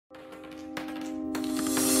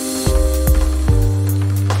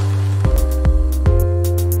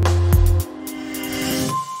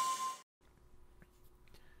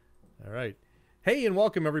Hey, and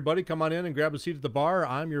welcome everybody. Come on in and grab a seat at the bar.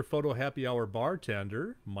 I'm your photo happy hour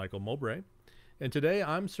bartender, Michael Mowbray. And today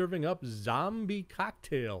I'm serving up zombie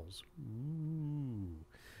cocktails. Ooh.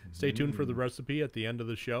 Stay tuned for the recipe at the end of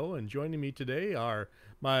the show. And joining me today are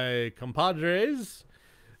my compadres,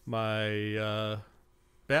 my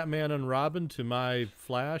Batman and Robin to my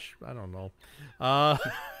Flash. I don't know.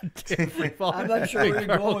 Frievalt, I'm not sure where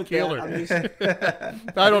you're going with that.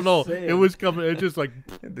 I don't know. saying. It was coming. It just like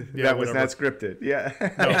That was not scripted. Yeah.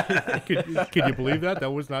 No. Can you believe that?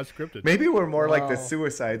 That was not scripted. Maybe we're more like the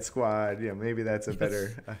Suicide Squad. Yeah, maybe that's a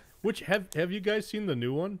better. Which have you guys seen the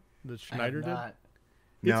new one that Schneider did? Not.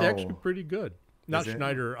 It's No. actually pretty good. Not Is it?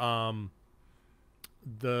 Schneider.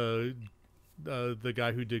 The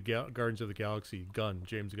guy who did Guardians of the Galaxy,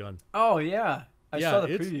 James Gunn. Oh yeah, I Yeah, saw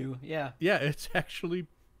the it's- preview. Yeah. Yeah, it's actually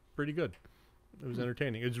pretty good. It was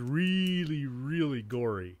entertaining. It's really, really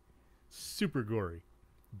gory, super gory,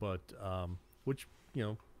 but which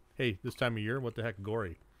hey, this time of year, what the heck,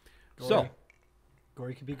 gory. Gory.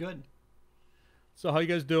 Gory could be good. So how you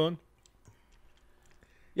guys doing?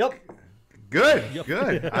 Yep. Good,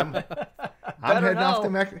 good. I'm heading off to now.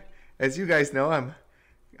 Mexico. As you guys know, I'm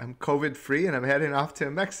COVID free, and I'm heading off to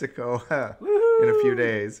Mexico in a few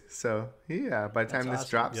days. So yeah, by the time That's this awesome.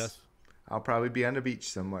 drops, Yes. I'll probably be on the beach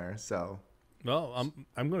somewhere. So Well,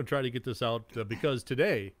 I'm going to try to get this out because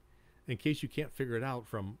today, in case you can't figure it out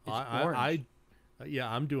from orange.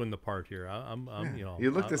 I'm doing the part here. I'm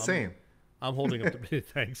you look the I'm- same. I'm holding up the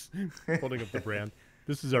thanks, holding up the brand.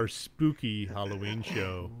 This is our spooky Halloween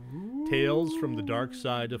show, Tales from the Dark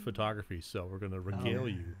Side of Photography. So we're going to regale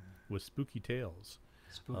you with spooky tales.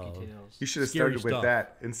 Spooky tales. You should have Scary started with stuff.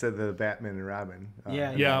 that instead of the Batman and Robin.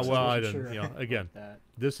 Yeah. Yeah, I well, I wasn't didn't. sure Again, about that.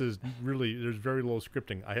 this is really there's very little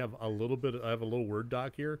scripting. I have a little Word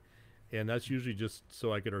doc here, and that's usually just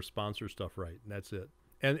so I get our sponsor stuff right. And that's it.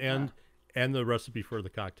 And the recipe for the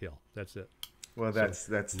cocktail. That's it. Well, that's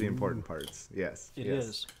the important parts. Yes. It yes.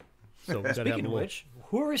 is. So we gotta have a Speaking of little- which,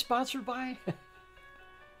 who are we sponsored by?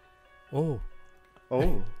 oh,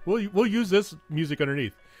 Oh, we'll use this music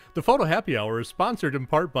underneath. The Photo Happy Hour is sponsored in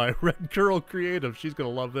part by Red Curl Creative. She's gonna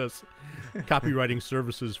love this. Copywriting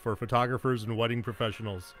services for photographers and wedding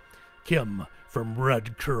professionals. Kim from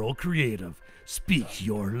Red Curl Creative. Speak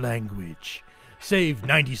your language. Save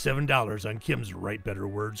 $97 on Kim's Write Better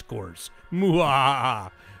Words course. Mwah!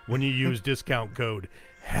 When you use discount code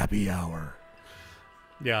Happy Hour.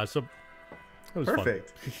 Yeah, so that was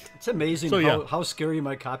perfect. It's amazing So, yeah. how scary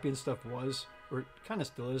my copying stuff was, or kind of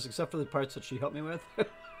still is, except for the parts that she helped me with.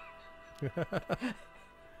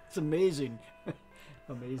 It's amazing.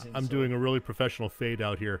 Amazing. I'm doing a really professional fade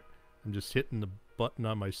out here. I'm just hitting the button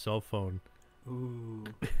on my cell phone. Ooh,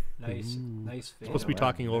 nice, nice. Fade Supposed to be out.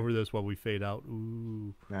 talking over this while we fade out.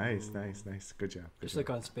 Ooh. Nice, nice, nice. Good job. Good Just job. like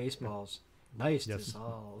on Spaceballs. Nice Yes.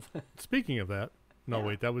 dissolve. Speaking of that, no, Yeah.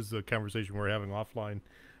 wait, that was the conversation we were having offline.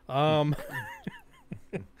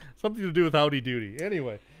 Something to do with Howdy Doody.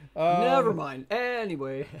 Anyway. Never mind.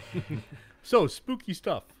 Anyway, So, spooky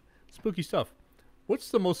stuff. Spooky stuff.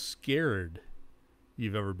 What's the most scared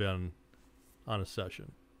you've ever been on a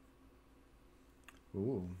session?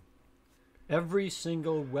 Ooh. every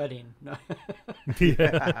single wedding.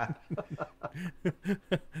 Yeah.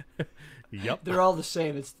 Yep. They're all the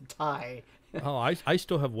same. It's the tie. Oh, I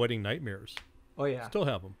still have wedding nightmares. Oh yeah. Still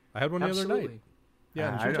have them. I had one the other night. Absolutely. Yeah, I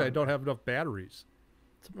unfortunately, I don't- don't have enough batteries.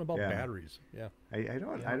 Something about Yeah. batteries. Yeah. I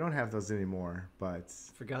don't have those anymore, but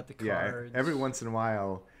Forgot the yeah, cards. every once in a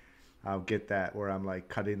while I'll get that where I'm like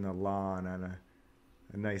cutting the lawn on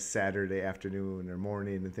a nice Saturday afternoon or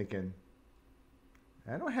morning and thinking,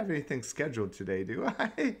 I don't have anything scheduled today, do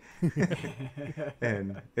I?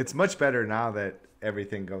 And it's much better now that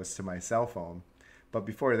everything goes to my cell phone. But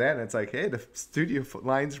before then, it's like, hey, the studio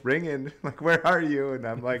line's ringing. Like, where are you? And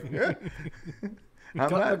I'm like, I'm Cut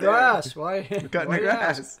the not there. grass. Why? Cutting why the you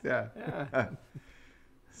ask? grass. Yeah. Yeah.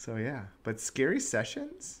 So yeah, but scary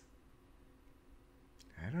sessions?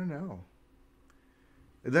 I don't know.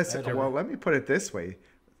 Well, let me put it this way.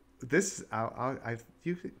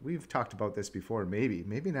 We've talked about this before, maybe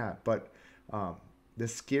not, but the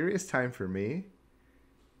scariest time for me,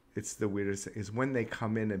 it's the weirdest, is when they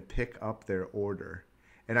come in and pick up their order.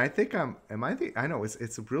 And I think I know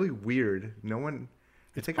it's really weird.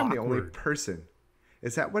 I think I'm the only awkward. person.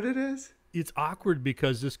 Is that what it is? It's awkward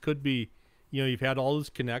because this could be, you've had all this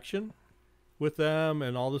connection with them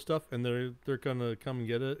and all this stuff, and they're gonna come and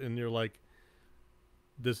get it, and you're like,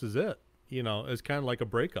 this is it. It's kind of like a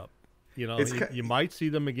breakup. You might see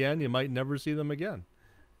them again, you might never see them again.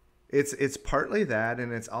 It's partly that,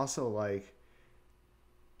 and it's also like,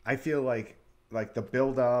 I feel like the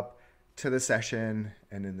build up, to the session,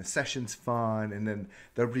 and then the session's fun, and then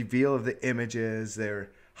the reveal of the images,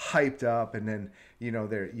 they're hyped up, and then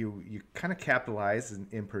you kind of capitalize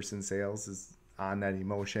in-person sales is on that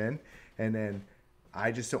emotion, and then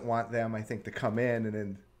I just don't want them, I think, to come in and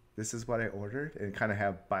then this is what I ordered and kind of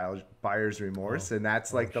have buyer's remorse, and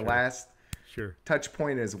that's like the last touch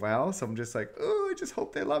point as well. So I'm just like, oh, I just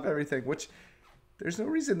hope they love everything, which there's no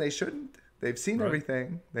reason they shouldn't. They've seen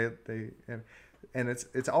everything. And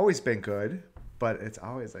it's always been good, but it's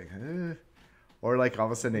always like, or like all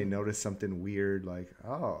of a sudden they notice something weird, like,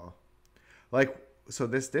 oh, like, so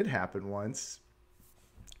this did happen once.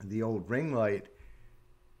 The old ring light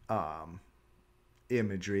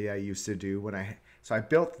imagery I used to do so I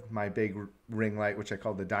built my big ring light, which I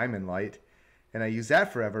called the diamond light, and I used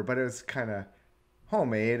that forever, but it was kind of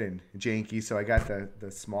homemade and janky. So I got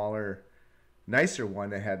the smaller, nicer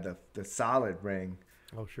one that had the solid ring.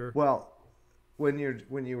 Oh, sure. Well, when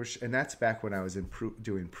you were, and that's back when I was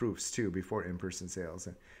doing proofs too, before in-person sales.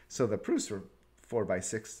 And so the proofs were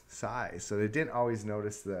 4x6 size. So they didn't always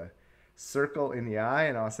notice the circle in the eye,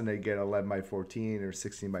 and all of a sudden they get 11x14 or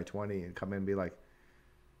 16x20 and come in and be like,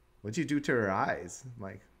 what'd you do to her eyes? I'm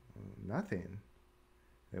like, nothing.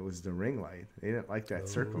 It was the ring light. They didn't like that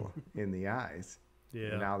circle in the eyes. Yeah.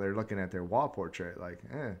 And now they're looking at their wall portrait like,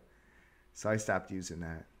 So I stopped using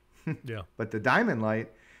that. Yeah. But the diamond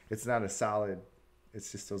light, it's not a solid,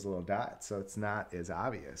 it's just those little dots. So it's not as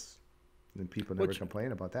obvious. And people never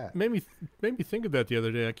complain about that. Made me think of that the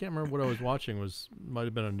other day. I can't remember what I was watching. Might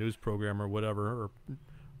have been a news program or whatever, or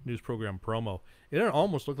news program promo. It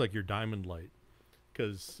almost looked like your diamond light.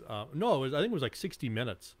 Because I think it was like 60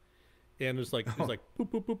 Minutes, and it was like boop,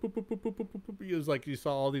 boop, boop, boop, boop, boop, boop, boop, boop, boop. It was like you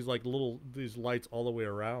saw all these like these lights all the way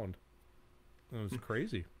around. It was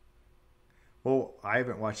crazy. Well, I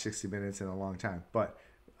haven't watched 60 Minutes in a long time, but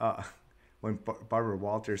when Barbara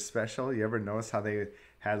Walters special, you ever notice how they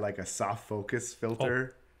had like a soft focus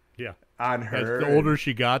filter? Yeah. On her. As the older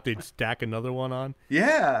she got, they'd stack another one on.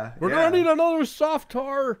 Yeah. We're gonna need another soft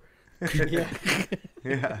tar. Yeah.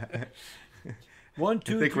 Yeah. 1,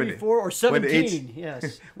 2, 3, 4, or 17.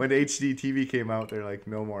 Yes. When HD TV came out, they're like,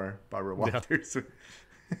 no more Barbara Walters.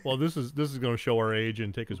 Yeah. Well, this is going to show our age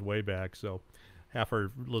and take us way back. So, half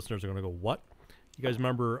our listeners are going to go, "What?" You guys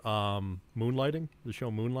remember Moonlighting? The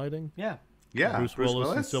show Moonlighting? Yeah. Yeah. Bruce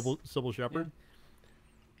Willis and Sybil Shepherd.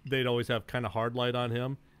 Yeah. They'd always have kind of hard light on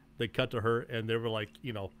him. They cut to her, and they were like,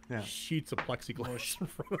 sheets of plexiglass in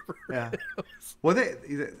front of her. Yeah. Well,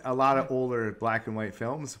 a lot of older black and white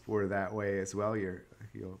films were that way as well.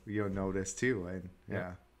 You'll notice too, and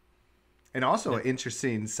and also an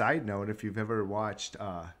interesting side note: if you've ever watched,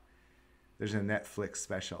 there's a Netflix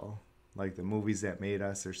special like The Movies That Made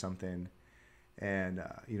Us or something, and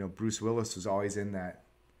Bruce Willis was always in that.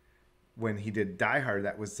 When he did Die Hard,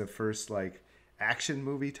 that was the first like action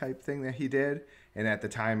movie type thing that he did. And at the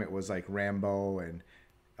time it was like Rambo and,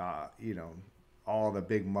 all the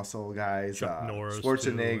big muscle guys, Chuck Norris,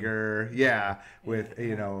 Schwarzenegger, with,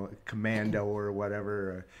 Commando or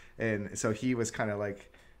whatever. And so he was kind of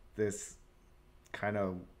like this kind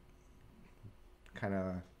of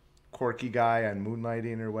quirky guy on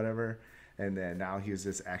Moonlighting or whatever. And then now he was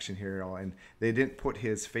this action hero. And they didn't put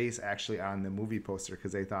his face actually on the movie poster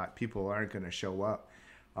because they thought people aren't going to show up.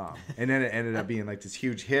 And then it ended up being like this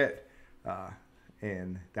huge hit.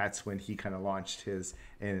 And that's when he kind of launched his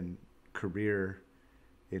career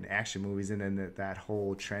in action movies. And then that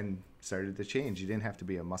whole trend started to change. You didn't have to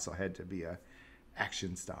be a musclehead to be a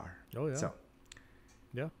action star. Oh, yeah. So,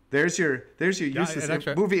 yeah. There's your useless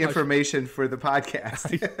movie information for the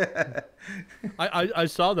podcast. I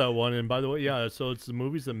saw that one. And by the way, so it's The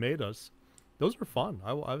Movies That Made Us. Those are fun.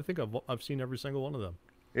 I think I've seen every single one of them.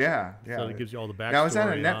 Yeah. So it gives you all the backstory. Now, is that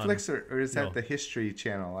on Netflix or is that the History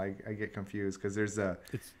Channel? I get confused because there's a...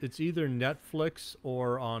 It's either Netflix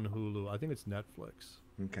or on Hulu. I think it's Netflix.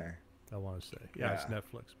 Okay. I want to say. Yeah, it's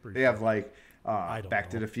Netflix. They have like Back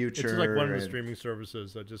to the Future. It's like one of the streaming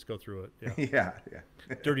services that just go through it. Yeah.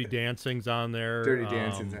 Yeah. Dirty Dancing's on there. Dirty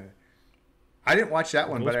Dancing's on there. I didn't watch that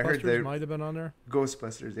one, but I heard they might have been on there.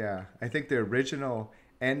 Ghostbusters, yeah. I think the original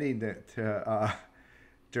ending to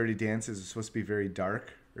Dirty Dancing is supposed to be very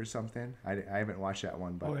dark or something. I haven't watched that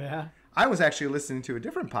one, but I was actually listening to a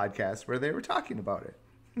different podcast where they were talking about it.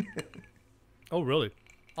 Oh, really?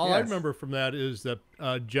 All I remember from that is that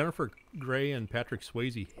Jennifer Grey and Patrick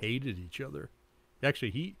Swayze hated each other.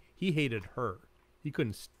 Actually, he hated her. He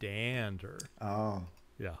couldn't stand her. Oh.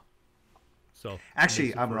 Yeah. So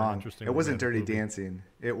actually, I'm wrong. It wasn't Dirty Dancing.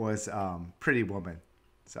 It was Pretty Woman.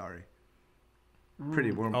 Sorry. pretty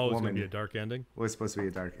Oh, it's woman. gonna be a dark ending. Was supposed to be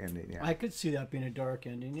a dark ending. Yeah. I could see that being a dark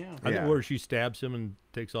ending. Yeah. I think Yeah. where she stabs him and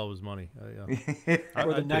takes all his money. Yeah.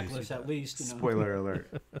 Or the I'd necklace, see at that. least. You know. Spoiler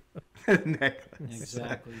alert. Necklace.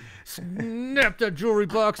 Exactly. Snap that jewelry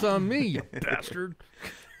box on me, you bastard.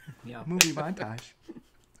 Yeah. Movie montage.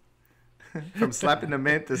 From slapping the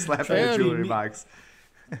mint to slapping the Fanny jewelry me- box.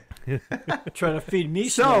 Trying to feed me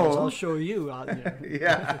So- snails. I'll show you out there.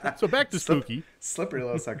 Yeah. So back to Spooky. Slippery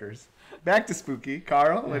little suckers. Back to Spooky.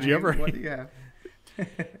 Carl, what Did do you you, ever- what do you have?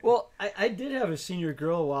 Well, I did have a senior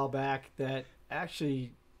girl a while back that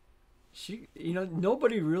actually, she,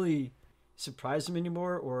 nobody really surprised him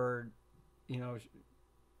anymore, or, I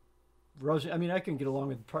mean, I can get along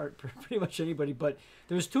with pretty much anybody, but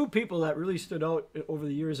there's two people that really stood out over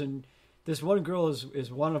the years, and this one girl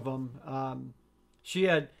is one of them. She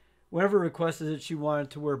had, whenever requested it, she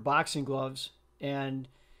wanted to wear boxing gloves, and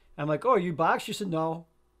I'm like, "Oh, you box?" She said, "No."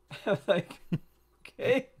 I'm like,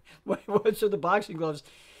 "Okay, what's with the boxing gloves?"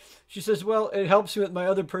 She says, "Well, it helps me with my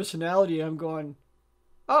other personality." I'm going,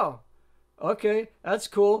 "Oh, okay, that's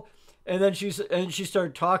cool." And then she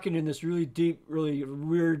started talking in this really deep, really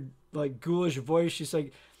weird, like ghoulish voice. She's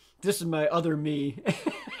like, "This is my other me."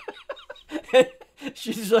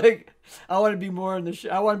 She's like, "I want to be more in the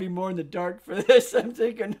I want to be more in the dark for this." I'm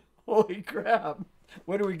thinking, "Holy crap,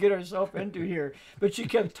 what do we get ourselves into here?" But she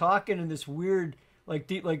kept talking in this weird, like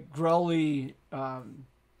deep, like growly,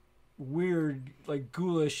 weird, like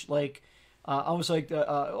ghoulish, like almost like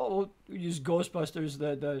the we use Ghostbusters,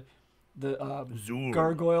 the Zool.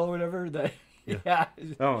 gargoyle or whatever. Yeah.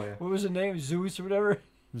 Oh, yeah. What was the name? Zeus or whatever.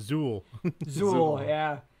 Zool. Zool.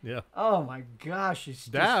 Yeah. Yeah. Oh my gosh,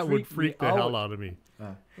 That would freak the hell out. out of me.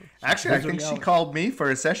 Actually, I think she called me for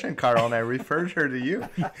a session, Carl, and I referred her to you.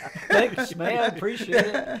 Thanks, man. Appreciate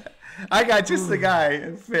it. I got just the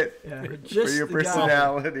guy fit Yeah, for just your the guy.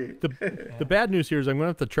 personality. The bad news here is I'm going to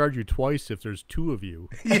have to charge you twice if there's two of you.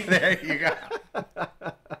 Yeah, there you go.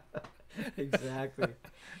 Exactly.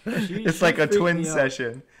 It's like a twin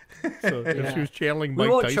session. So if Yeah. she was channeling We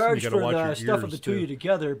Mike won't Tyson, charge you got to for watch the your stuff of ears, the two of too. you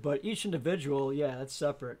together, but each individual, yeah, that's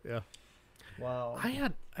separate. Yeah. Wow. I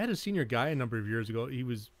had a senior guy a number of years ago. He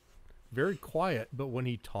was very quiet, but when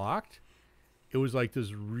he talked, it was like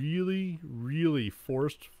this really, really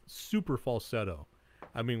forced, super falsetto.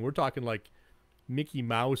 I mean, we're talking like Mickey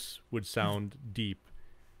Mouse would sound deep.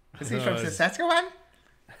 Is he from Saskatchewan?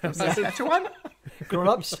 From Saskatchewan? Grown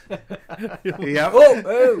ups. Yep.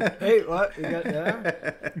 Oh, hey, what? You got, yeah.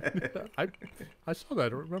 I saw that. I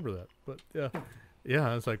don't remember that, but yeah.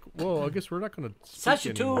 Yeah, it's like, well, I guess we're not going to speak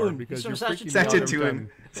Saskatoon. anymore because He's you're from freaking me out every Saskatoon. time.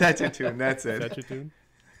 Saskatoon, that's it. Saskatoon.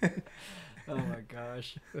 Oh my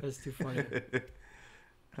gosh, that's too funny.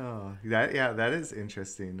 Oh, that is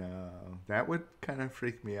interesting. That would kind of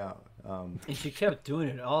freak me out. And she kept doing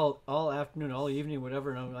it all afternoon, all evening,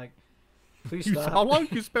 whatever. And I'm like, please How stop. long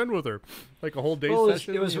did you spend with her? Like a whole day Well,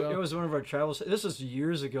 session? it was you know? it was one of our travel. This was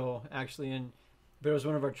years ago, actually, but it was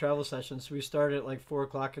one of our travel sessions. We started at like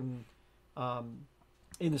 4:00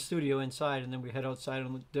 in the studio inside, and then we head outside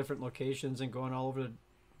on different locations and going all over to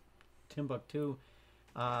Timbuktu.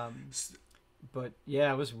 But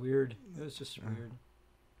yeah, it was weird. It was just weird.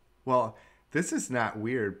 Well, this is not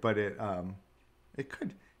weird, but it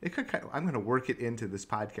could kind of, I'm going to work it into this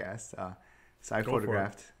podcast. So I Go for it.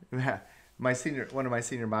 photographed one of my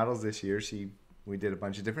senior models this year. We did a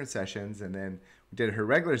bunch of different sessions, and then we did her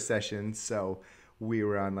regular session. So we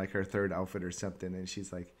were on like her third outfit or something, and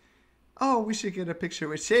she's like, "Oh, we should get a picture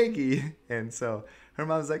with Shaggy." And so her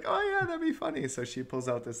mom's like, "Oh yeah, that'd be funny." So she pulls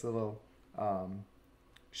out this little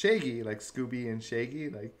Shaggy, like Scooby and Shaggy,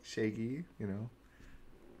 like Shaggy, you know.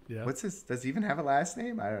 Yeah. What's his? Does he even have a last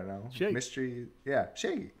name? I don't know. Shaggy. Mystery. Yeah,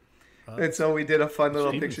 Shaggy. And so we did a fun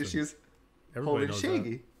little picture. Stevenson. She was Everybody holding knows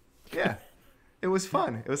Shaggy. Yeah. It was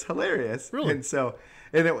fun. It was hilarious. Really? And so,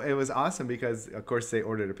 it was awesome because, of course, they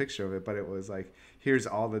ordered a picture of it, but it was like, here's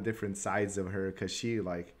all the different sides of her, because she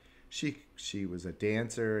was a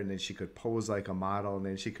dancer, and then she could pose like a model, and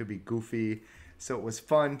then she could be goofy. So it was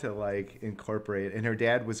fun to like incorporate. And her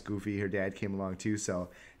dad was goofy. Her dad came along too. So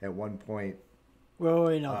at one point, Well,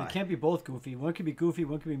 wait, no, they can't be both goofy. One could be Goofy,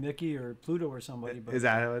 one could be Mickey or Pluto or somebody. But is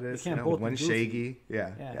that how it is? They can't No, both be one goofy. Shaggy.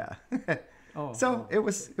 Yeah. Yeah. Oh, So it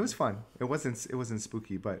was fun. It wasn't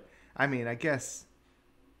spooky, but I mean, I guess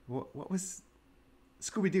what was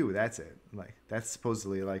Scooby Doo? That's it. Like that's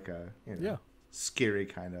supposedly like a scary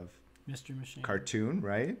kind of Mystery Machine. cartoon,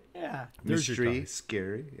 right? Yeah, There's your Mystery, time.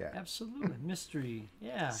 scary. Yeah. absolutely. Mystery.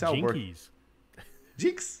 Yeah. So we're Jinkies.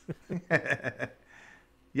 Jinx.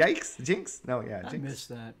 Yikes. Jinx. No, yeah. I Jinx. missed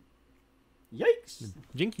that. Yikes.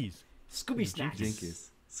 Jinkies. Scooby Snacks. Jinkies.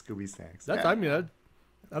 Scooby snacks. That's Yeah. I mean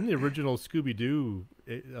I'm the original Scooby Doo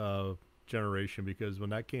generation, because when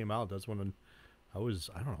that came out, that's when I was,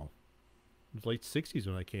 I don't know, it was late '60s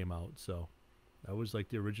when I came out. So I was like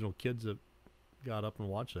the original kids that got up and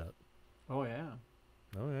watched that. Oh yeah.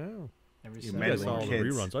 Oh yeah. Every You Sunday. I meddling saw all the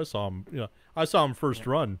kids. reruns. I saw them. I saw them first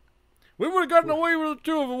run. We would have gotten away with it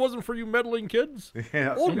too if it wasn't for you meddling kids.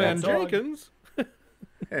 Yeah. Old man Dog. Jenkins.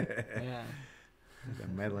 Yeah. The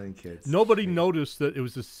meddling kids. Nobody noticed that it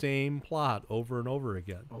was the same plot over and over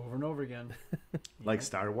again. Over and over again. Like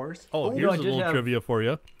Star Wars? Oh, Oh, here's I a did little have- trivia for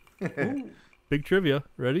you. Ooh. Big trivia.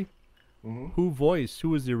 Ready? Mhm. Who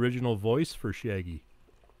was the original voice for Shaggy?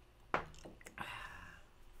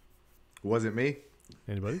 Was it me?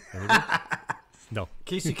 Anybody? No.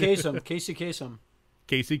 Casey Kasem. Casey Kasem.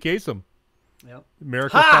 Casey Kasem. Yep.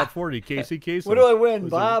 America's Ha! Top 40. Casey Kasem. What do I win,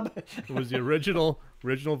 was Bob? was the original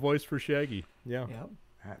voice for Shaggy. Yeah. Yep.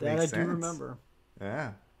 That That I makes do sense. remember.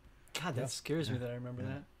 Yeah. God, that scares me that I remember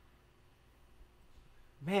that.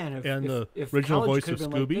 Man, if, And the if original college voice could of have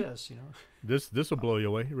been Scooby? like this, you know? This will blow you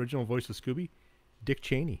away. Original voice of Scooby, Dick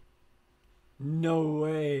Cheney. No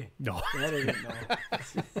way. No. That I didn't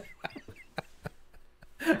know.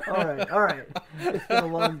 All right. It's been a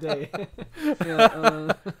long day.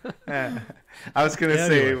 Yeah, I was gonna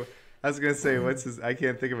Anyway. say, what's his? I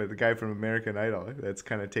can't think of it. The guy from American Idol that's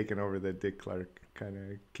kind of taken over the Dick Clark kind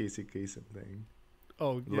of Casey Kasem thing.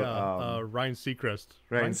 Oh yeah, Ryan Seacrest.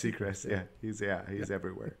 Ryan Seacrest, yeah, he's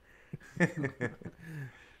everywhere.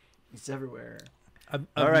 it's everywhere. I've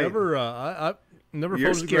All right. I've never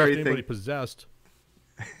Your photographed scary anybody thing- possessed,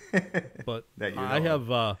 but That you I know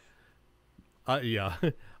have.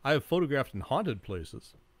 I have photographed in haunted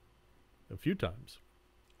places a few times.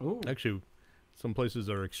 Ooh. Actually, some places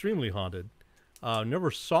are extremely haunted. Never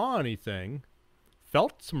saw anything.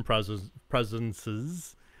 Felt some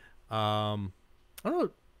presences. I don't know,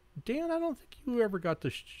 Dan. I don't think you ever got to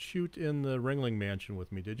shoot in the Ringling Mansion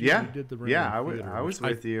with me, did you? Yeah, You did the Ringling yeah, Theater, I was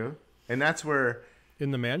which with you, and that's where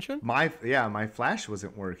in the mansion. my flash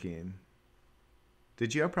wasn't working.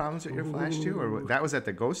 Did you have problems with your flash too, or that was at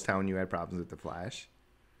the ghost town? You had problems with the flash.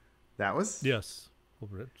 That was Yes.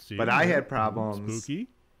 Over it. See, But I yeah. had problems. Spooky.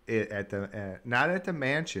 At the not at the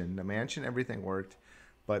mansion. The mansion, everything worked,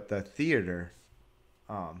 but the theater,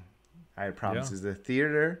 I had problems. Yeah. Is the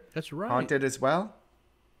theater That's right. haunted as well?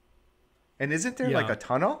 And isn't there like Yeah. a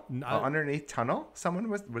tunnel, No. underneath tunnel? Someone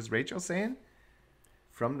was Rachel saying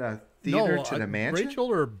from the theater to the mansion.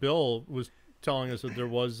 Rachel or Bill was telling us that there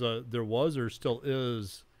was or still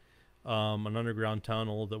is an underground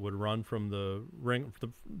tunnel that would run from the ring.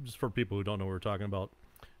 Just for people who don't know what we're talking about,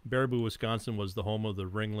 Baraboo, Wisconsin was the home of the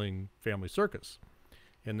Ringling Family Circus,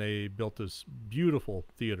 and they built this beautiful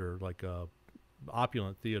theater, like a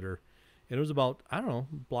opulent theater, and it was about, I don't know,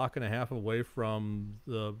 a block and a half away from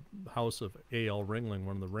the house of A.L. Ringling,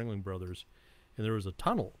 one of the Ringling brothers, and there was a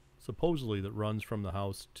tunnel supposedly that runs from the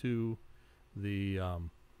house to the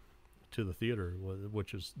theater,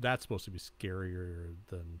 that's supposed to be scarier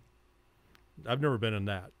than. I've never been in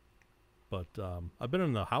that, but I've been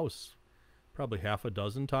in the house probably half a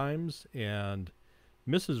dozen times, and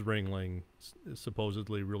Mrs. Ringling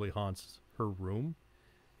supposedly really haunts her room.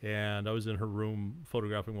 And I was in her room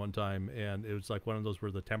photographing one time, and it was like one of those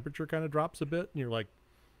where the temperature kind of drops a bit, and you're like,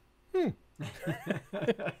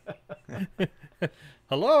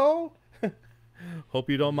 hello? Hope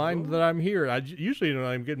you don't mind that I'm here. Usually when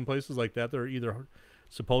I'm getting places like that, they're either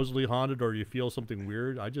supposedly haunted or you feel something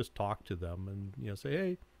weird. I just talk to them and say,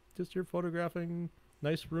 hey, just here photographing,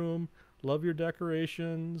 nice room, love your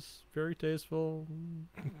decorations, very tasteful.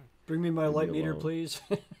 Bring me my light me meter, alone. please.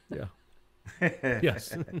 Yeah. Yes.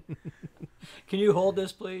 Can you hold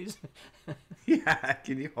this, please? Yeah,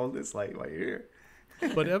 can you hold this light while you're here?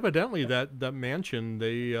 But evidently that mansion,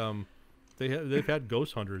 they've had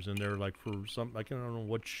ghost hunters in there, like for some, I don't know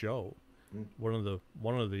what show, one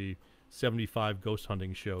of the 75 ghost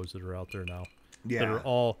hunting shows that are out there now. Yeah.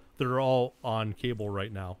 that are all on cable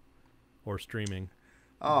right now, or streaming.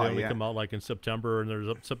 Oh They only yeah. come out like in September, and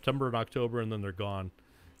there's September and October, and then they're gone.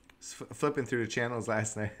 Flipping through the channels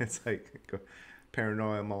last night, it's like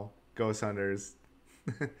paranormal, ghost hunters,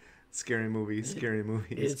 scary movie, It's scary movie.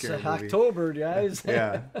 October, guys.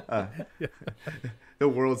 Yeah. The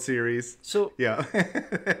World Series. So, Yeah.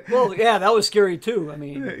 well, yeah, that was scary too. I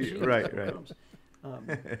mean, Right.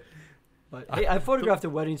 But hey, I photographed a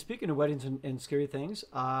wedding. Speaking of weddings and scary things,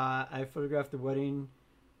 I photographed the wedding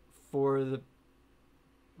for the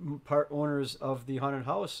part owners of the haunted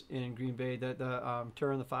house in Green Bay, the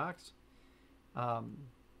Turn the Fox.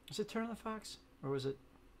 Was it Turn the Fox, or was it?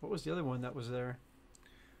 What was the other one that was there?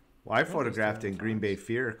 Well, I was photographed Darren in Green Fox. Bay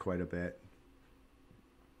Fear quite a bit.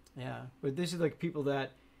 Yeah, but this is like people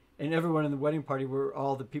that and everyone in the wedding party were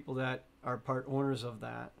all the people that are part owners of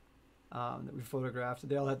that we photographed.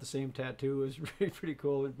 They all had the same tattoo. It was really pretty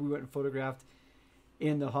cool. We went and photographed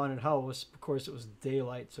in the haunted house. Of course, it was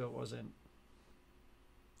daylight, so it wasn't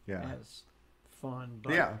as fun.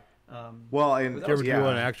 But, yeah. Well, and did you ever do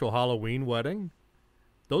an actual Halloween wedding?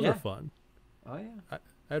 Those are fun. Oh yeah. I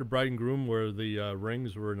had a bride and groom where the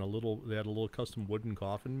rings were in they had a little custom wooden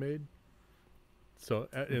coffin made. So,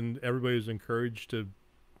 and everybody was encouraged to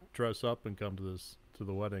dress up and come to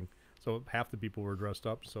the wedding. So half the people were dressed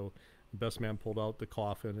up. So the best man pulled out the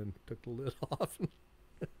coffin and took the lid off.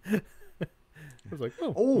 I was like,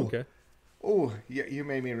 okay. Oh, yeah, you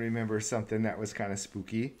made me remember something that was kind of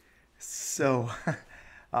spooky. So,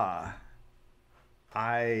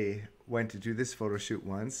 I went to do this photo shoot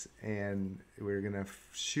once, and we were gonna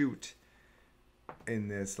shoot in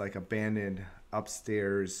this like abandoned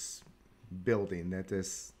upstairs building that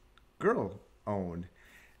this girl owned,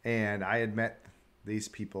 and I had met these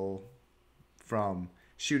people from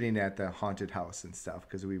shooting at the haunted house and stuff,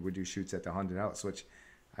 because we would do shoots at the haunted house, which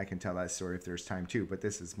I can tell that story if there's time too, but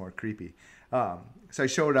this is more creepy. So I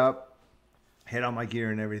showed up, had all my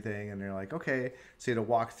gear and everything, and they're like, okay. So you had to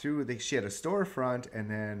walk through. She had a storefront, and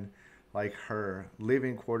then like her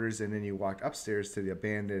living quarters, and then you walked upstairs to the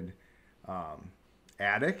abandoned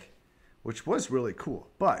attic, which was really cool.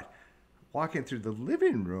 But walking through the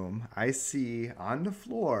living room, I see on the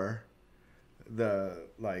floor the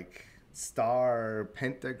like star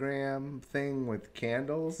pentagram thing with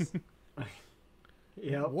candles.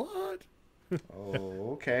 Yeah. What?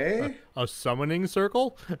 Oh, okay. A summoning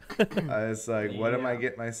circle? I was like, what am I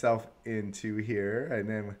getting myself into here? And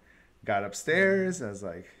then got upstairs, and I was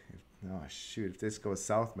like, oh, shoot, if this goes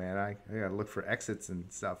south, man, I got to look for exits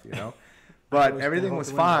and stuff, you know? But everything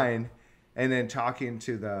was fine. And then talking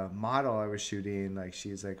to the model I was shooting, like,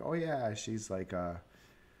 she's like, oh, yeah, she's like a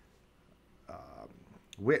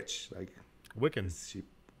witch. Like, Wiccan. She,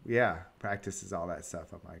 practices all that stuff.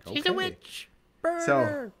 I'm like, okay. She's a witch. Burn So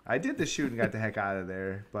her. I did the shoot and got the heck out of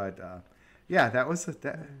there. But, that was,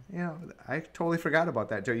 I totally forgot about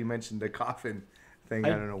that, Joe. You mentioned the coffin thing. I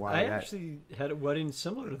don't know why. I actually had a wedding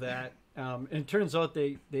similar to that. And it turns out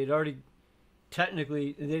they'd already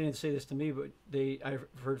technically, they didn't say this to me, but I've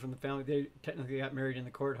heard from the family, they technically got married in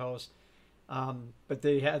the courthouse. But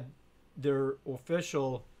they had their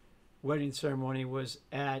official wedding ceremony was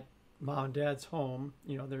at mom and dad's home,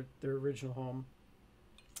 their original home.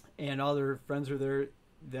 And all their friends were there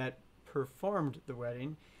that performed the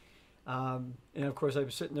wedding. And of course I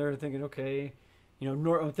was sitting there thinking, okay,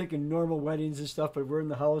 I'm thinking normal weddings and stuff, but we're in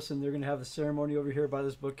the house and they're going to have the ceremony over here by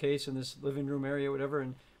this bookcase in this living room area, whatever.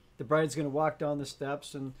 And the bride's going to walk down the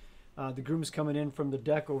steps, and the groom's coming in from the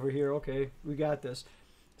deck over here. Okay, we got this.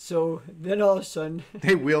 So then all of a sudden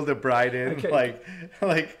they wheeled the bride in,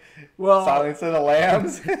 like well, Silence of the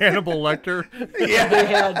Lambs. Hannibal Lecter. Yeah. They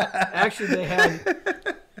had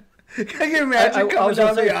Can you imagine coming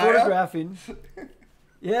down the aisle? Photographing.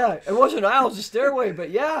 Yeah, it wasn't an aisle, it was a stairway,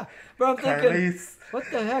 but yeah. But I'm thinking, what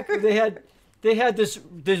the heck? They had this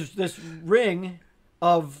ring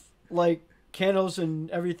of like candles and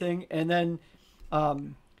everything, and then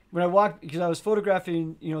when I walked, because I was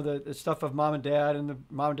photographing, the stuff of mom and dad and the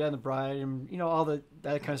bride, and all that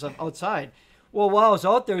kind of stuff outside. Well, while I was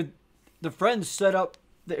out there, the friends set up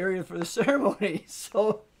the area for the ceremony,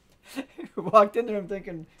 so I walked in there. I'm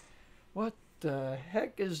thinking, what the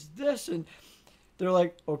heck is this? And they're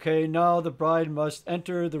like, okay, now the bride must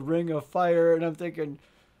enter the ring of fire. And I'm thinking,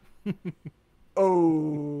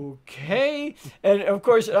 okay. And of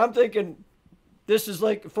course, I'm thinking, this is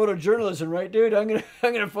like photojournalism, right, dude? I'm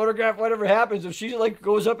gonna photograph whatever happens. If she like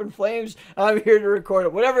goes up in flames, I'm here to record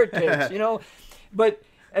it, whatever it takes, But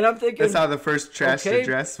and I'm thinking that's how the first trash to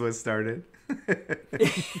dress was started.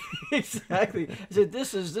 Exactly. I said,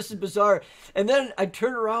 this is bizarre. And then I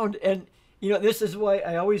turn around, and this is why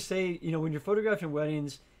I always say, when you're photographing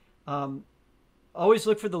weddings, always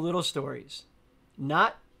look for the little stories,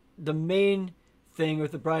 not the main thing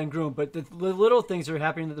with the bride and groom, but the little things that are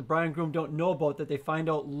happening that the bride and groom don't know about, that they find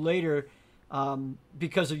out later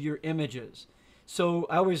because of your images. So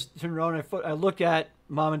I always turn around and I look at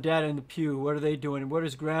mom and dad in the pew. What are they doing? What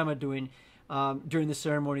is grandma doing during the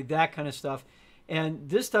ceremony? That kind of stuff. And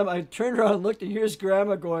this time I turned around and looked, and here's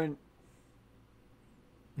grandma going,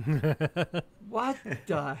 what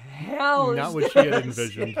the hell is Not what this? she had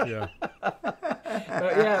envisioned, yeah.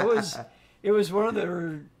 It was one of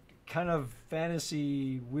the kind of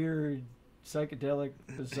fantasy, weird, psychedelic,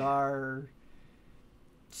 bizarre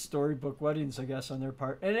storybook weddings, I guess, on their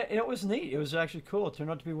part. And it was neat. It was actually cool. It turned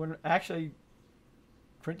out to be one. Actually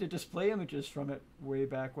printed display images from it way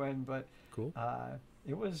back when, but cool.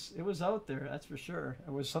 it was out there. That's for sure.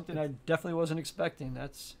 It was something I definitely wasn't expecting.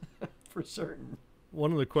 That's for certain.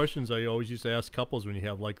 One of the questions I always used to ask couples when you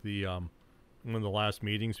have like the one of the last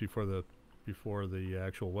meetings before the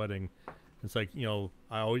actual wedding, it's like, you know,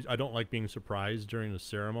 I don't like being surprised during the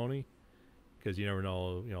ceremony, because you never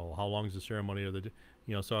know, you know, how long is the ceremony,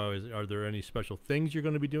 or so are there any special things you're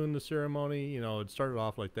going to be doing in the ceremony? You know, it started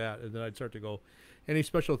off like that, and then I'd start to go, any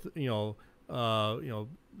special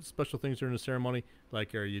special things during the ceremony,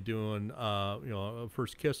 like, are you doing a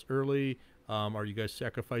first kiss early? Are you guys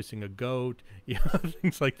sacrificing a goat?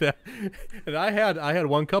 Things like that. And I had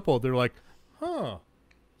one couple, they're like, huh,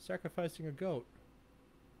 sacrificing a goat.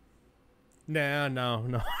 Nah,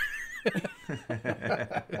 no.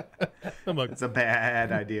 I'm like, It's a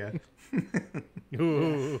bad idea.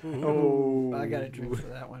 ooh. I got a drink for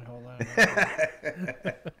that one. Hold on.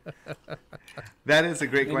 That is a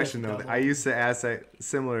great Maybe question, that's though. double. I used to ask a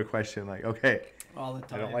similar question, like, okay, All the I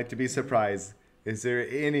time. don't like to be surprised. Is there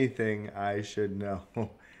anything I should know?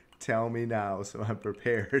 Tell me now so I'm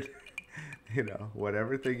prepared.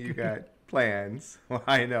 Whatever thing you got plans, well,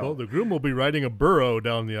 I know. Well, the groom will be riding a burro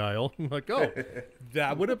down the aisle. I'm like, oh,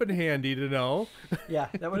 that would have been handy to know. Yeah,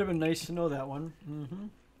 that would have been nice to know that one.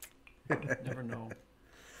 Never know.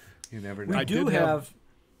 You never We know. I do did have.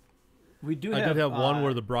 I did have one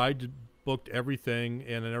where the bride booked everything,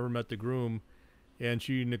 and I never met the groom, and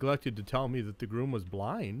she neglected to tell me that the groom was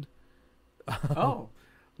blind. Oh,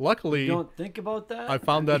 Luckily, you don't think about that? I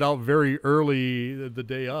found that out very early the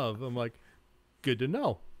day of. I'm like, good to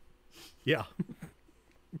know. Yeah.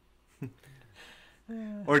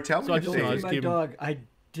 Or tell So I me just- things. I Feed just my gave him- dog. I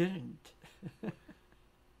didn't.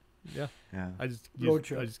 Yeah. Yeah. I just Road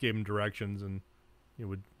trip. gave him directions, and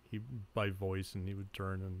he by voice, and he would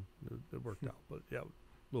turn, and it worked out. But yeah, a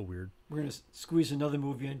little weird. We're gonna squeeze another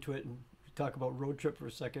movie into it and talk about Road Trip for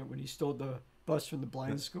a second, when he stole the bus from the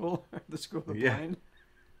blind school, the school of the Yeah. blind.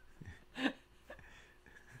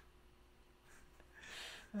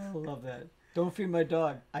 I love that. Don't feed my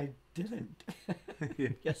dog. I didn't. Yeah.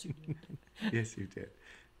 Yes, you did. Yes, you did.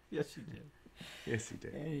 Yes, you did. Yes, you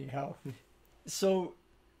did. Anyhow, so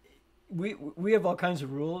we have all kinds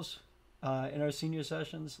of rules in our senior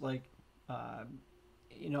sessions. Like, I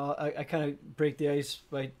kind of break the ice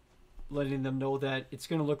by letting them know that it's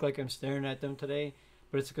going to look like I'm staring at them today,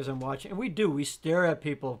 but it's because I'm watching. And we stare at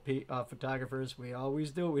people, photographers. We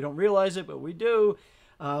always do. We don't realize it, but we do.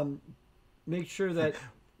 Make sure that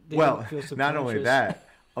they Well, don't feel not only subconscious. that,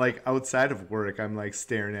 like outside of work, I'm like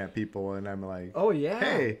staring at people, and I'm like, Oh yeah.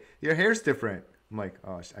 hey, your hair's different. I'm like,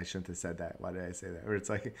 oh, I shouldn't have said that. Why did I say that? Or it's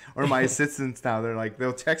like, or my assistants now,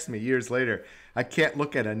 they'll text me years later. I can't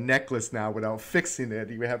look at a necklace now without fixing it.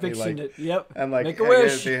 You have Fixing me like, it. Yep. I'm like, Make a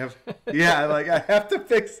wish. Yeah, like I have to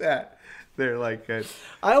fix that. They're like, I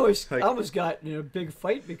almost Like- got in a big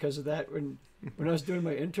fight because of that when I was doing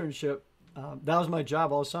my internship. That was my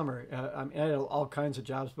job all summer. I had all kinds of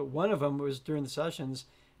jobs, but one of them was during the sessions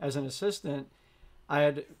as an assistant. I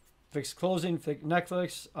had to fix clothing, fix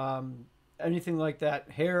Netflix, anything like that,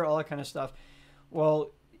 hair, all that kind of stuff.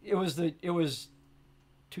 Well, it was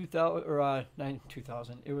 2000 or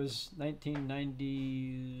 2000. It was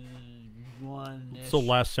 1991. So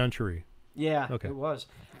last century. Yeah, Okay. it was,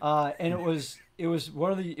 and it was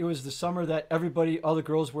the summer that all the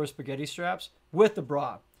girls wore spaghetti straps with the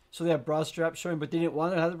bra. So they have bra straps showing, but they didn't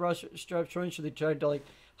want to have the bra strap showing, so they tried to like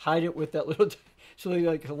hide it with that little. So they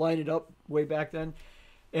like line it up way back then,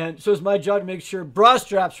 and so it was my job to make sure bra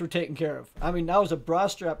straps were taken care of. I mean, I was a bra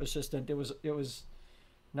strap assistant. It was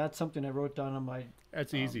not something I wrote down on my.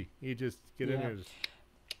 That's easy. You just get in yeah. there.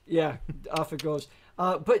 Yeah, off it goes.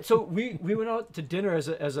 But so we went out to dinner as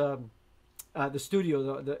the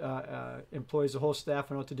studio, the employees, the whole staff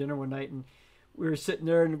went out to dinner one night, and we were sitting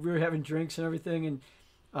there and we were having drinks and everything,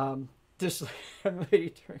 and this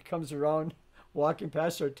lady comes around walking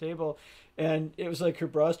past our table, and it was like her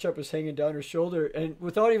bra strap was hanging down her shoulder, and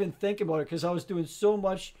without even thinking about it, because I was doing so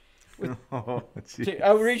much, oh, geez.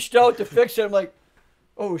 I reached out to fix it. I'm like,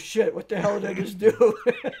 oh shit, what the hell did I just do?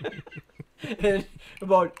 And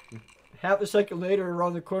about half a second later,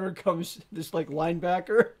 around the corner comes this like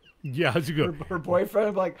linebacker, Yeah, it's good. her boyfriend.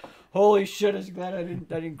 I'm like, holy shit! I'm glad I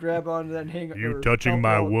didn't grab onto that and hang. You or touching help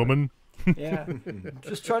my out. woman? Yeah,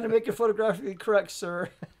 just trying to make it photographically correct, sir.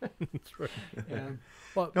 That's right. Yeah.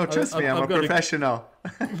 Well, No, trust me, I'm a I've got to- professional.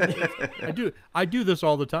 I do this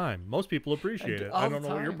all the time. Most people appreciate it. All I the don't know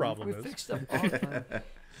what your time. problem we is. fix stuff all the time.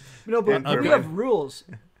 No, but And we have rules.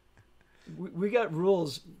 We got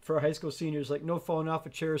rules for our high school seniors, like no falling off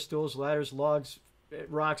of chairs, stools, ladders, logs,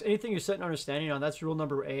 rocks, anything you're sitting on or standing on. That's rule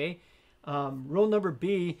number A. Rule number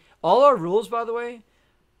B, all our rules, by the way,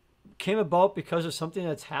 came about because of something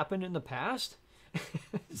that's happened in the past.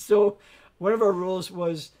 So one of our rules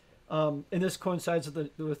was, and this coincides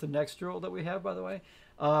with the next rule that we have, by the way,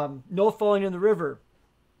 no falling in the river.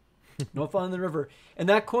 No falling in the river. And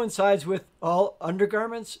that coincides with all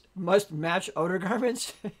undergarments must match outer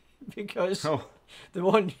garments because the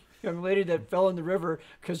one young lady that fell in the river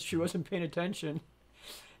because she wasn't paying attention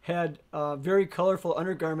had very colorful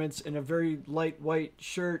undergarments and a very light white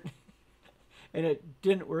shirt, and it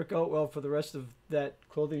didn't work out well for the rest of that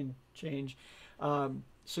clothing change. So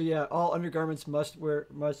yeah, all undergarments must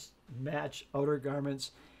match outer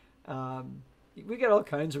garments. We got all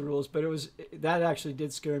kinds of rules, but that actually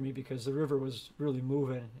did scare me because the river was really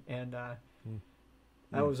moving, and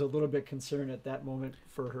I was a little bit concerned at that moment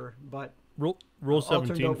for her. But Rule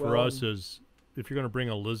 17 for us is, if you're going to bring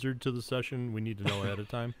a lizard to the session, we need to know ahead of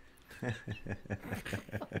time.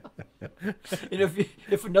 And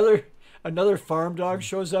if another farm dog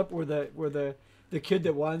shows up where the kid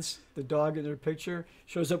that wants the dog in their picture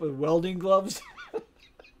shows up with welding gloves,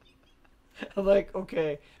 I'm like,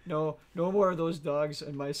 okay, no more of those dogs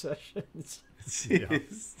in my sessions.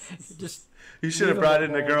 Jeez. Just you should have brought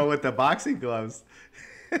in the girl with the boxing gloves.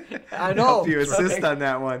 I know. Help you assist on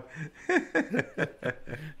that one.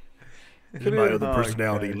 My other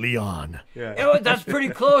personality, Leon. Yeah. That's pretty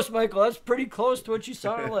close, Michael. That's pretty close to what you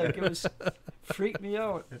sounded like. It was freaked me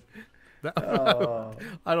out.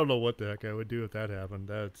 I don't know what the heck I would do if that happened.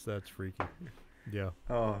 That's freaky. Yeah.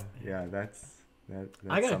 Oh yeah, that's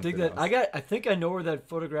I gotta dig that. Else. I think I know where that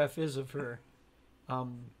photograph is of her,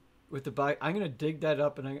 with the bike. I'm gonna dig that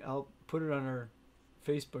up and I'll put it on our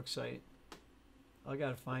Facebook site. I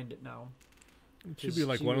gotta find it now. It should be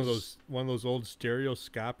like one of those old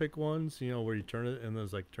stereoscopic ones, where you turn it and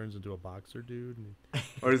there's like turns into a boxer dude.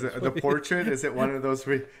 Or is it the portrait? Is it one of those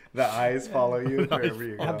where the eyes follow you wherever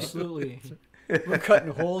you go? Absolutely. We're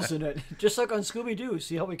cutting holes in it, just like on Scooby Doo.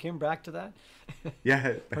 See how we came back to that?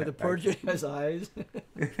 Yeah. Where the portrait has eyes.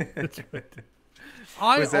 That's right.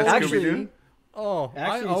 Was that Scooby-Doo?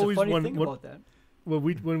 Actually, it's a funny thing about that.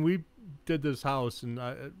 When we did this house, and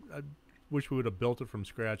I wish we would have built it from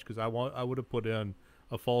scratch, because I would have put in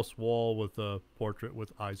a false wall with a portrait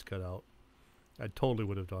with eyes cut out. I totally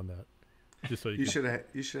would have done that. Just so you should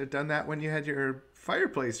have done that when you had your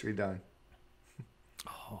fireplace redone.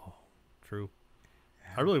 Oh, true.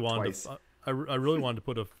 I really wanted to. I really wanted to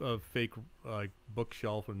put a fake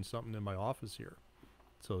bookshelf and something in my office here,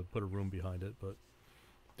 so put a room behind it. But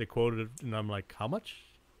they quoted it, and I'm like, how much?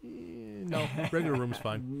 No, regular room's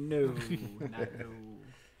fine. No, not no.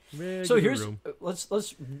 So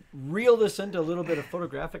let's reel this into a little bit of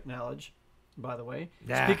photographic knowledge. By the way,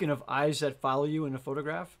 speaking of eyes that follow you in a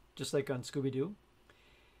photograph, just like on Scooby Doo,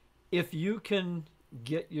 if you can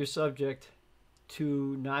get your subject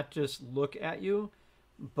to not just look at you,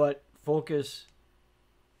 but focus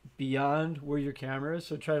beyond where your camera is,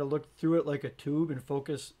 so try to look through it like a tube and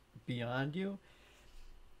focus beyond you.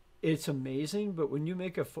 It's amazing, but when you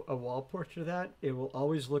make a wall portrait of that, it will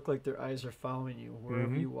always look like their eyes are following you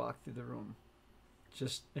wherever you walk through the room.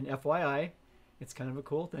 Just an FYI, it's kind of a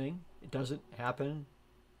cool thing. It doesn't happen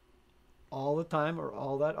all the time or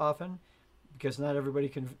all that often, because not everybody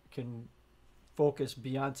can focus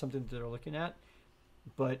beyond something that they're looking at,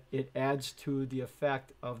 but it adds to the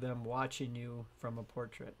effect of them watching you from a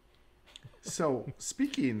portrait. So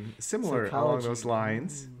speaking similar along those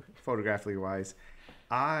lines, photographically wise,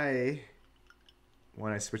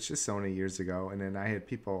 when I switched to Sony years ago, and then I had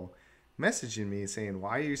people messaging me saying,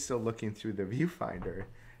 why are you still looking through the viewfinder?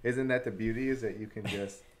 Isn't that the beauty, is that you can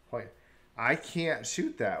just point? I can't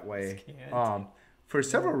shoot that way. For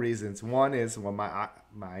several reasons. One is, well,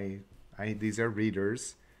 these are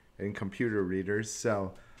readers and computer readers,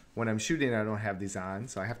 so when I'm shooting, I don't have these on,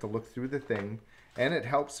 so I have to look through the thing, and it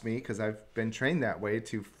helps me because I've been trained that way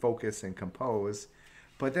to focus and compose.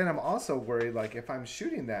 But then I'm also worried, like, if I'm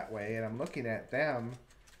shooting that way and I'm looking at them,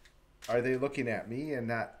 are they looking at me and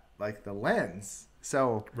not like the lens?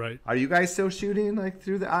 So are you guys still shooting like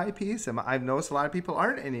through the eyepiece? I've noticed a lot of people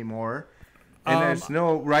aren't anymore, and there's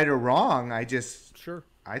no right or wrong. I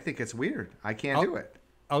think it's weird. I can't do it.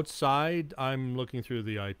 Outside, I'm looking through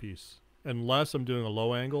the eyepiece, unless I'm doing a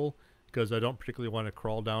low angle, because I don't particularly want to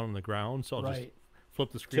crawl down on the ground, so I'll just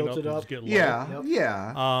flip the screen up and just get low.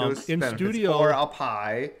 Yeah. In studio, or up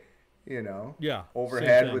high,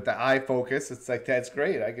 overhead with the eye focus. It's like, that's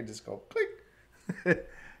great. I can just go click.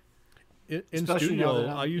 In studio,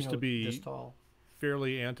 I used to be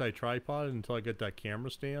fairly anti-tripod until I get that camera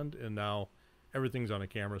stand, and now everything's on a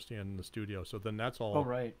camera stand in the studio. So then that's all.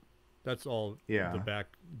 That's all. The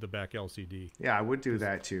back LCD. Yeah, I would do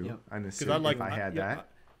that too. On the suit if I had that.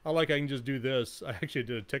 I can just do this. I actually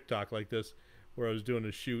did a TikTok like this where I was doing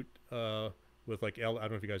a shoot with like Ellie. I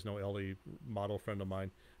don't know if you guys know Ellie, model friend of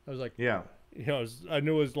mine. I was like, Yeah. you know, I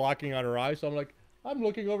knew it was locking on her eye, so I'm like, I'm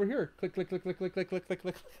looking over here. Click, click, click, click, click, click, click, click,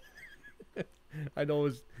 click. I know it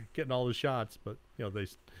was getting all the shots, but you know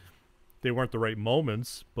they weren't the right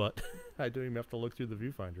moments. But I didn't even have to look through the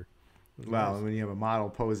viewfinder. Wow, Nice. and when you have a model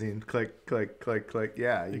posing, click, click, click, click.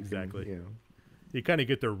 Yeah, you Exactly. Can, you know. You kind of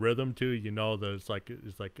get their rhythm too. You know that it's like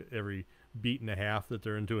every beat and a half that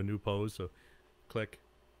they're into a new pose. So, click,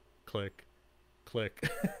 click, click.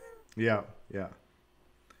 Yeah, yeah,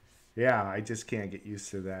 yeah. I just can't get used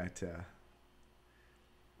to that.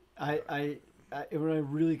 I when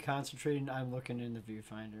I'm really concentrating, I'm looking in the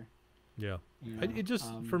viewfinder. Yeah, You know, it just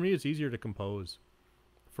for me it's easier to compose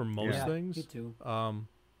for most yeah, things. me too.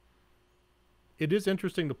 It is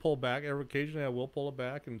interesting to pull back. Occasionally I will pull it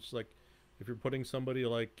back, and it's like if you're putting somebody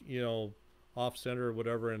like, you know, off center or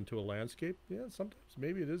whatever into a landscape, yeah, sometimes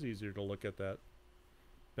maybe it is easier to look at that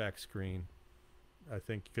back screen. I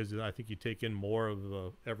think because I think you take in more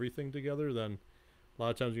of everything together than a lot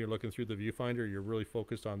of times when you're looking through the viewfinder, you're really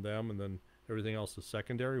focused on them, and then everything else is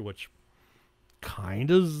secondary, which kind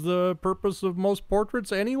of is the purpose of most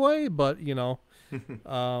portraits anyway. But you know,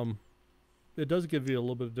 it does give you a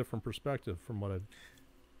little bit of different perspective from what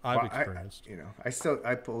I've experienced.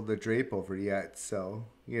 I pulled the drape over yet, so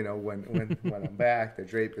you know when I'm back, the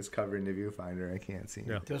drape is covering the viewfinder. I can't see.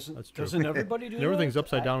 Yeah, Doesn't that's true. everybody do And everything's that?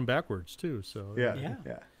 upside down and backwards too. So Yeah, Yeah.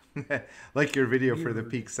 yeah. Like your video for the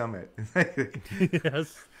Weird. Peak Summit.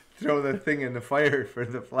 yes. Throw the thing in the fire for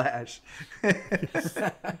the flash.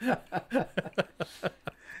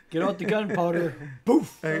 Get out the gunpowder.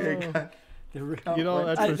 Boof. You know,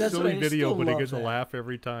 that's a that's silly what I video, still but it love gets a that. laugh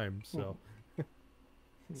every time. So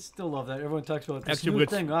Still love that. Everyone talks about this Actually, new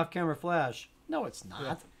what's- thing, off-camera flash. No, it's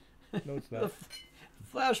not. no, it's The not.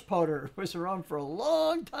 flash powder was around for a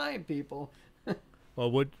long time, people. Well,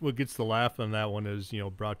 what gets the laugh on that one is, you know,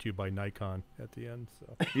 brought to you by Nikon at the end.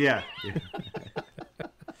 So Yeah.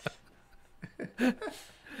 Oh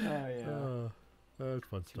yeah. that's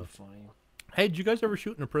fun Too stuff. funny. Hey, did you guys ever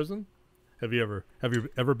shoot in a prison? Have you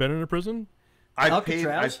ever been in a prison? I've paid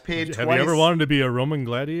Alcatraz? twice. Have you ever wanted to be a Roman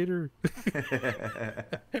gladiator?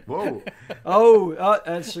 Whoa. Oh,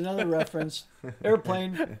 that's another reference.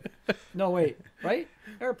 Airplane. No, wait. Right?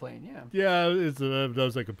 Airplane. Yeah. Yeah, that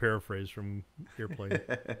was like a paraphrase from Airplane.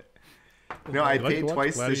 No, I You like to paid watch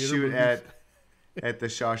twice to gladiator shoot movies? at the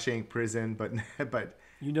Shawshank prison, but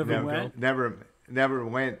You never went? never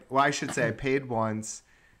went. Well, I should say I paid once.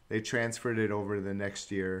 They transferred it over the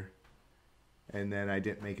next year, and then I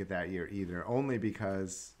didn't make it that year either. Only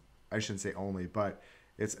because I shouldn't say only, but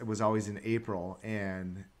it was always in April,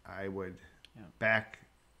 and I would back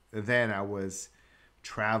then I was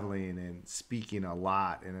traveling and speaking a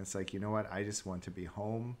lot, and it's like, you know what? I just want to be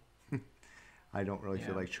home. I don't really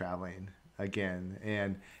feel like traveling again.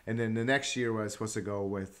 And then the next year was supposed to go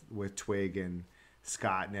with Twig and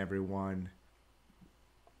Scott and everyone.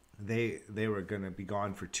 They were gonna be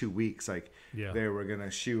gone for 2 weeks. Like they were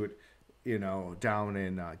gonna shoot, you know, down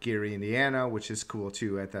in Gary, Indiana, which is cool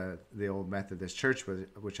too, at the old Methodist church,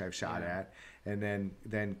 which I've shot at, and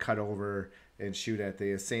then cut over and shoot at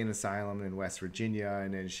the Insane Asylum in West Virginia,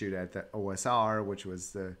 and then shoot at the OSR, which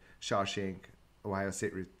was the Shawshank Ohio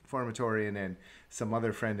State Reformatory, and then some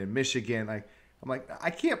other friend in Michigan. Like I'm like,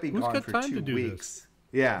 I can't be Who's gone got for time 2 to do weeks. this?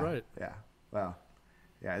 Yeah, Right. yeah. Well,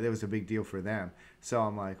 yeah, it was a big deal for them. So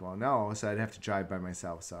I'm like, well, no. So I'd have to drive by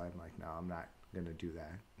myself. So I'm like, no, I'm not gonna do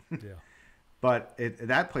that. Yeah. But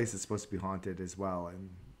that place is supposed to be haunted as well,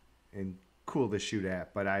 and cool to shoot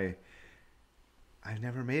at. But I've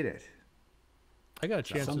never made it. I got a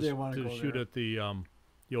chance Someday I wanna to go shoot there. at the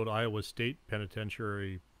old Iowa State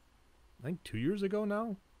Penitentiary, I think 2 years ago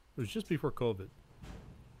now. It was just before COVID.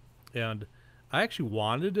 And I actually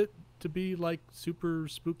wanted it to be like super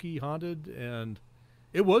spooky haunted, and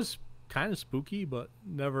it was kind of spooky, but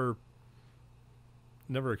never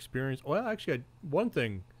experienced. Well, actually, one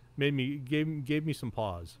thing gave me some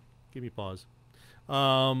pause. Gave me pause.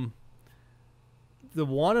 The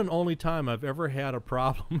one and only time I've ever had a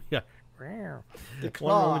problem. Yeah. The One and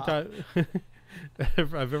claw. only time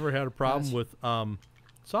I've ever had a problem with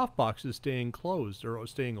soft boxes staying closed or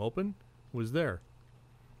staying open was there.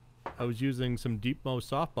 I was using some Deepmo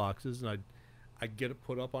soft boxes, and I'd get it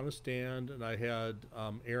put up on a stand, and I had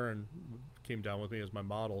Erin came down with me as my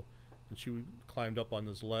model, and she climbed up on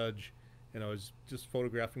this ledge, and I was just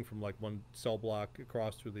photographing from like one cell block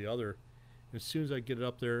across to the other. And as soon as I get it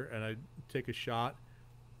up there and I take a shot,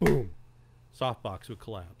 boom, softbox would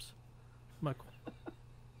collapse. I'm like,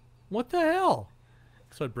 what the hell?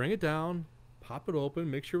 So I'd bring it down, pop it open,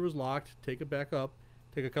 make sure it was locked, take it back up,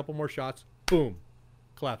 take a couple more shots, boom,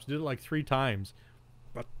 collapsed. Did it like 3 times.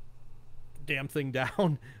 But damn thing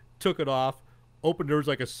down, took it off, opened. There was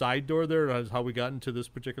like a side door there. That's how we got into this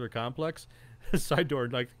particular complex. Side door,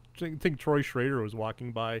 like I think Troy Schrader was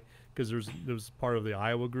walking by because there was part of the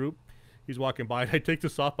Iowa group. He's walking by, and I take the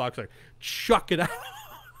softbox, I chuck it out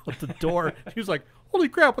the door. He was like, "Holy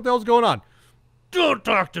crap! What the hell's going on? Don't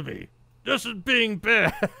talk to me. This is being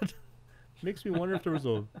bad." Makes me wonder if there was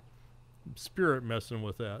a spirit messing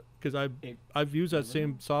with that, because I've used that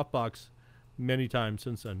same softbox many times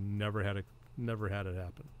since then. Never had it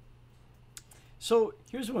happen. So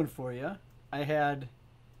here's one for you. I had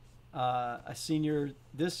a senior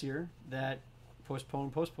this year that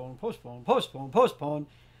postponed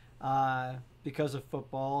because of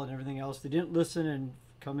football and everything else. They didn't listen and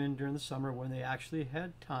come in during the summer when they actually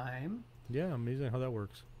had time. Yeah, amazing how that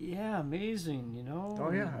works. Yeah, amazing. You know.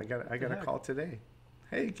 Oh yeah, I got a call today.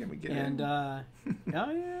 Hey, can we get in? Oh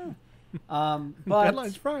yeah. But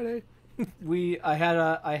Deadline's Friday. I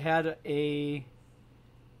had a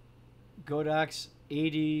Godox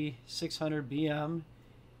 8600 BM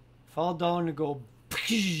fall down and go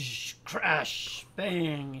crash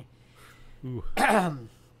bang. Ooh.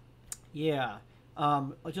 Yeah.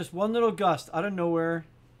 Just one little gust out of nowhere.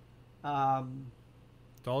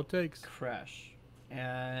 That's all it takes. Crash.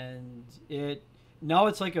 And now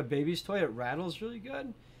it's like a baby's toy. It rattles really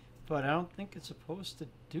good, but I don't think it's supposed to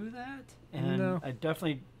do that. And No. it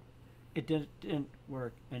didn't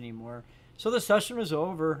work anymore. So the session was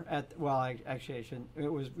over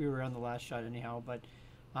we were on the last shot anyhow, but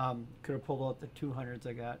could have pulled out the 200s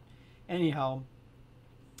I got. Anyhow,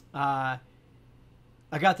 I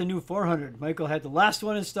got the new 400. Michael had the last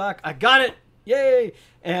one in stock. I got it. Yay.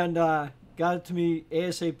 And got it to me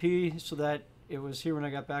ASAP so that it was here when I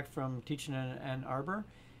got back from teaching in Ann Arbor,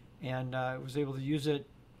 and I was able to use it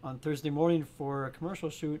on Thursday morning for a commercial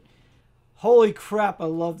shoot. Holy crap, I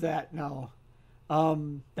love that now.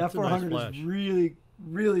 That 400 nice is really,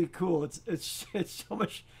 really cool. It's so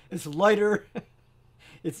much, it's lighter.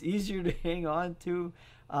 It's easier to hang on to.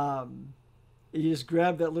 You just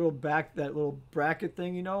grab that little bracket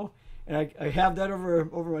thing, you know, and I have that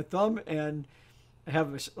over my thumb, and I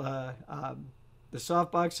have the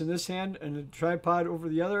softbox in this hand and the tripod over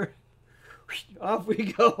the other. Off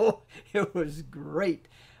we go. It was great.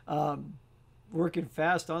 Working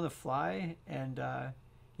fast on the fly, and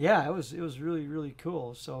yeah, it was really, really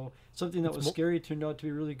cool. So something that was scary turned out to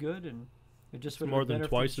be really good, and it just would have been better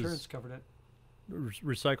if the insurance covered it.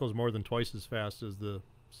 Recycles more than twice as fast as the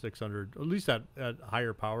 600, at least at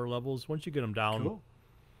higher power levels. Once you get them down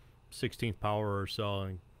 16th power or so,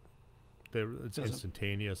 and it's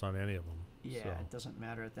instantaneous on any of them. Yeah, so. It doesn't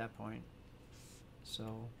matter at that point.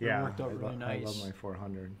 So yeah, it worked out really nice. I love my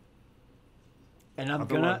 400. And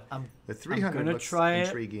the 300 looks try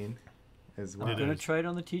intriguing as well. I'm gonna try it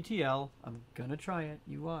on the TTL. I'm gonna try it.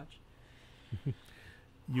 You watch.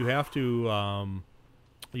 You have to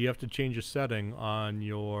change a setting on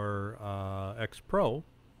your X Pro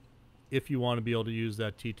if you want to be able to use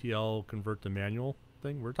that TTL convert to manual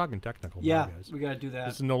thing. We're talking technical now, guys. We gotta do that.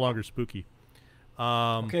 This is no longer spooky.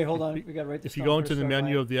 Okay, hold on. We gotta write this. If you go into the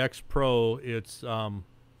menu of the X Pro, it's I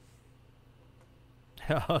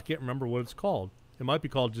can't remember what it's called. It might be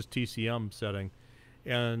called just TCM setting,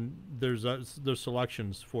 and there's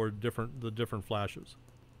selections for the different flashes,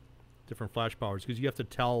 different flash powers, because you have to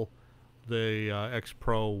tell the X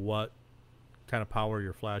Pro what kind of power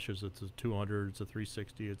your flash is. It's a 200, it's a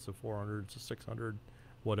 360, it's a 400, it's a 600,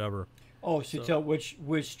 whatever. Oh, so you tell which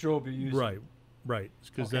strobe you're using. Right,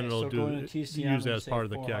 because then it'll use use that as part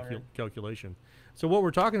of the calculation. So what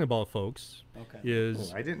we're talking about, folks,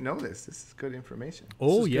 is... Oh, I didn't know this. This is good information.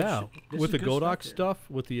 Oh, yeah. With the Godox stuff,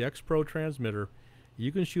 with the X Pro transmitter,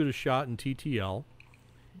 you can shoot a shot in TTL,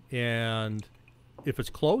 and if it's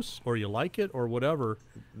close or you like it or whatever,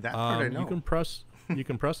 that part I know. you can press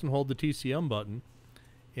and hold the TCM button,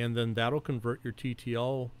 and then that'll convert your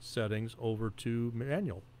TTL settings over to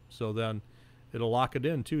manual. So then it'll lock it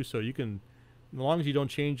in too. So you can, as long as you don't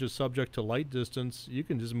change the subject to light distance, you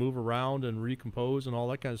can just move around and recompose and all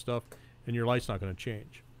that kind of stuff, and your light's not going to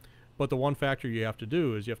change. But the one factor you have to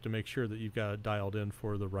do is you have to make sure that you've got it dialed in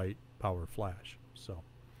for the right power flash. So,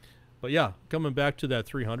 but yeah, coming back to that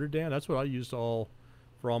 300, Dan, that's what I used for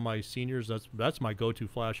all my seniors. That's my go-to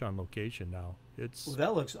flash on location now.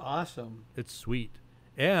 That looks awesome. It's sweet.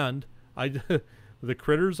 And the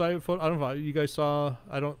critters I don't know if you guys saw.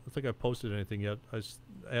 I don't think I posted anything yet. I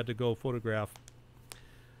had to go photograph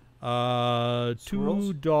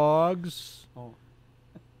 2 dogs,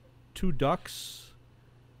 2 ducks,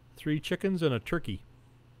 3 chickens, and a turkey.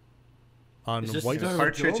 on Is a this white sort of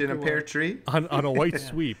Partridge joke in a or pear what? tree. on a white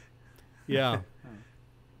sweep. Yeah.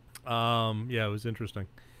 Yeah, it was interesting.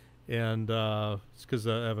 And it's because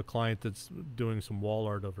I have a client that's doing some wall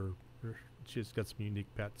art of her. She's got some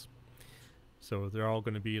unique pets. So they're all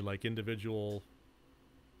going to be like individual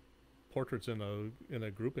portraits in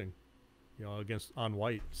a grouping, against on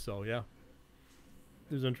white. So yeah,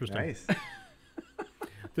 it was interesting. Nice.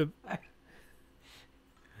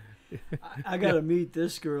 I gotta meet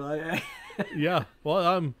this girl. Yeah.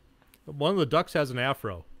 Well, one of the ducks has an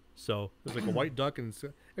afro, so there's like a white duck, and it's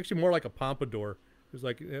actually more like a pompadour. It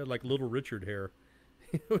had like Little Richard hair.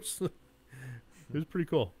 It was pretty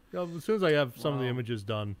cool. Yeah, as soon as I have some of the images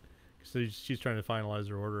done, so she's trying to finalize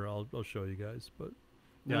her order, I'll show you guys. But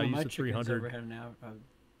yeah, I my used the chickens 300. ever had an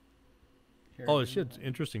hair Oh, in she had them.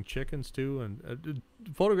 interesting chickens too, and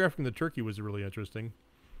photographing the turkey was really interesting.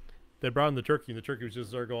 They brought in the turkey, and the turkey was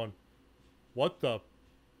just there going, "What the?"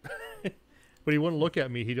 But he wouldn't look at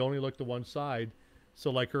me. He'd only look to one side.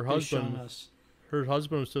 So like her They shun husband us.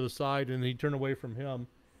 was to the side, and he turned away from him.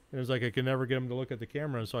 And it was like I could never get him to look at the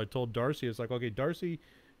camera. And so I told Darcy, it's like, okay, Darcy,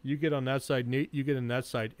 you get on that side, Nate, you get in that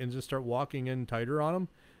side, and just start walking in tighter on him,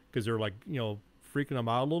 because they're like, freaking him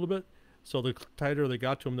out a little bit. So the tighter they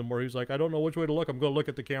got to him, the more he was like, I don't know which way to look. I'm going to look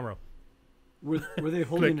at the camera. Were they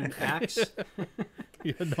holding an axe?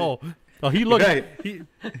 Yeah, no. He looked. Right.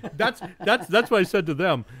 That's what I said to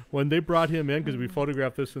them when they brought him in, because we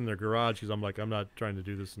photographed this in their garage. Because I'm like, I'm not trying to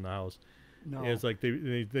do this in the house. No. And it's like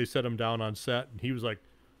they set him down on set, and he was like,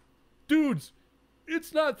 "Dudes,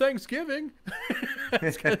 it's not Thanksgiving."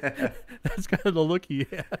 That's kind of the look he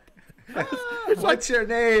had. What's your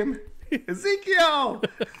name? Ezekiel.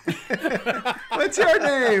 What's your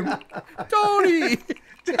name? Tony.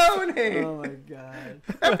 Tony. Oh my God.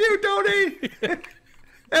 F you, Tony.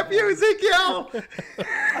 F you, Ezekiel.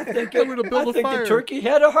 I think I'm gonna build a the fire. turkey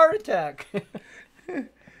had a heart attack.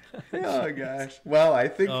 Oh gosh. Well, I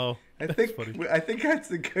think Oh, I that's think funny. I think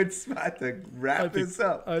that's a good spot to wrap this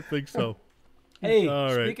up. I think so. Hey,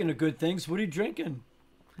 All right. speaking of good things, what are you drinking?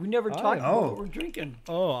 We never talked about oh. what we're drinking.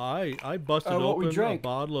 Oh, I busted what we open a drank.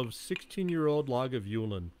 bottle of 16-year-old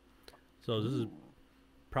Lagavulin. So this is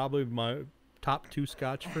probably my top 2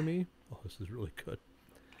 scotch for me. Oh, this is really good.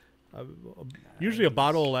 Usually a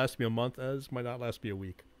bottle will last me a month. This might not last me a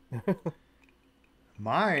week.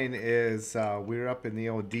 Mine is we were up in the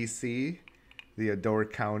old DC, the Adore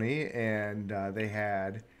County, and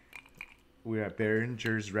we were at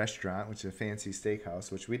Behringer's Restaurant, which is a fancy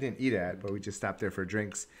steakhouse, which we didn't eat at, but we just stopped there for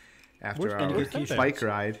drinks after Where's our that? bike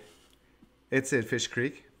ride. It's at Fish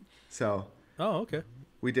Creek. So Oh, okay.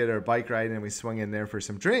 we did our bike ride and we swung in there for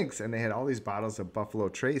some drinks, and they had all these bottles of Buffalo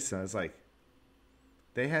Trace. And I was like,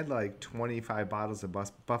 they had like 25 bottles of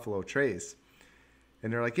Buffalo Trace.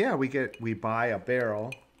 And they're like, yeah, we buy a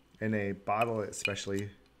barrel and a bottle especially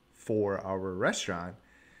for our restaurant.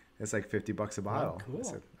 It's like $50 a bottle. cool. I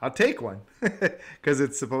said, I'll take one because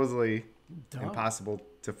it's supposedly Dumb. impossible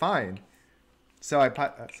to find. So I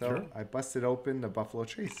Sure. I busted open the Buffalo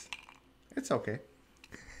Trace. It's okay.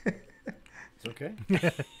 It's okay.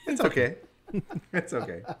 It's okay. It's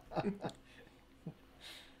okay.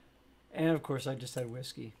 And of course, I just had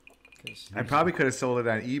whiskey. 'Cause I probably could have sold it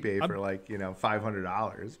on eBay for like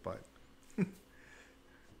 $500, but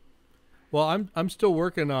Well, I'm still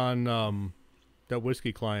working on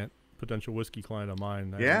that potential whiskey client of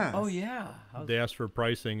mine. yeah. Oh yeah. They asked for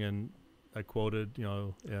pricing, and I quoted,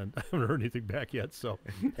 and I haven't heard anything back yet. So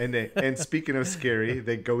And speaking of scary,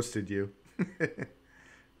 they ghosted you.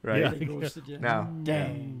 Right? Yeah. They ghosted you. Now,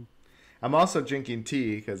 Dang. I'm also drinking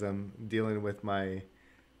tea because I'm dealing with my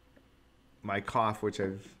cough, which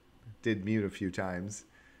I've did mute a few times.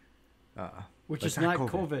 Which But is it's not not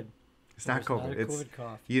COVID. COVID. It's not It's COVID. not a It's COVID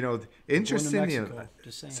cough. interestingly, Mexico,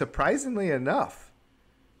 just saying. surprisingly enough,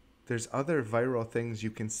 there's other viral things you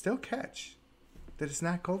can still catch that is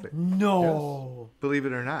not COVID. No. Believe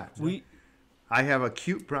it or not. I have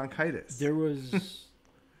acute bronchitis. There was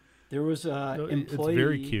a No, employee. it's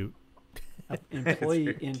very cute. An employee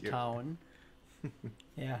very in cute. town.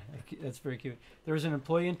 Yeah, that's very cute. There was an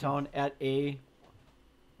employee in town at a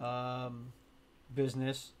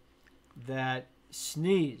business that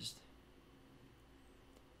sneezed,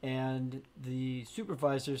 and the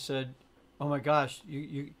supervisor said, "Oh my gosh,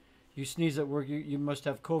 you sneezed at work. You must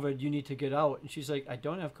have COVID. You need to get out." And she's like, "I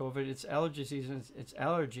don't have COVID. It's allergy season. It's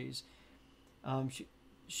allergies."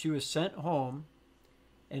 She was sent home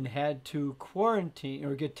and had to quarantine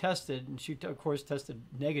or get tested, and she of course tested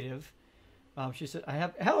negative. She said, "I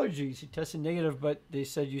have allergies." She tested negative, but they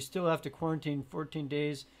said you still have to quarantine 14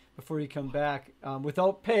 days before you come back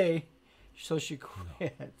without pay. So she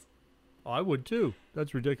quit. I would too.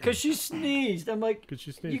 That's ridiculous. Because she sneezed. I'm like, 'Cause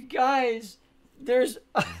she sneezed. you guys, there's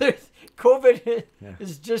COVID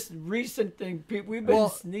is just recent thing. We've been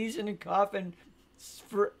sneezing and coughing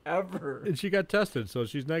forever. And she got tested, so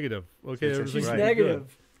she's negative. Okay, So everything's She's right. negative.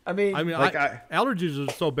 good. I mean, Like allergies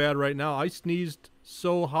are so bad right now. I sneezed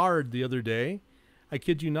so hard the other day. I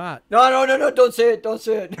kid you not. no, don't say it. Don't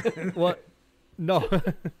say it. What? No.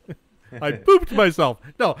 I pooped myself.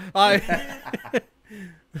 No,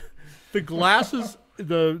 the glasses,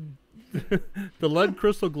 the lead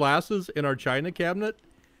crystal glasses in our china cabinet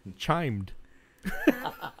chimed.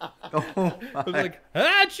 oh, I was like,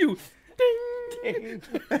 achoo! Ding!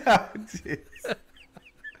 oh, jeez.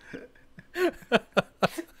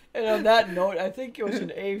 And on that note, I think it was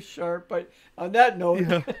an A sharp, but on that note,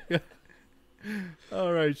 Yeah.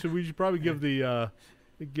 All right, so we should probably give the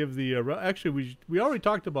actually we already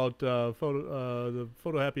talked about the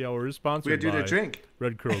photo happy hour is sponsored We gotta do by the drink.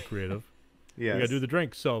 Red Curl Creative. Yes. We gotta do the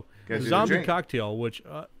drink. So Gotta the do the zombie drink. cocktail, which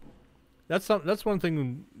that's one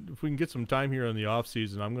thing. If we can get some time here in the off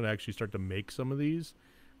season, I'm gonna actually start to make some of these.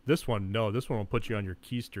 This one will put you on your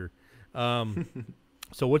keister.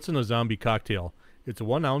 So what's in a zombie cocktail? It's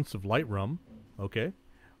 1 ounce of light rum, okay,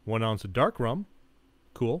 1 ounce of dark rum,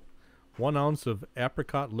 cool, 1 ounce of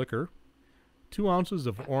apricot liquor, 2 ounces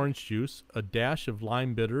of orange juice, a dash of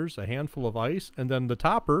lime bitters, a handful of ice, and then the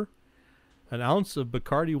topper, 1 ounce of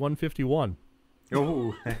Bacardi 151.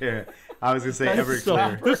 Oh, yeah. I was gonna say That's so-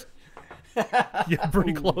 Everclear. Yeah,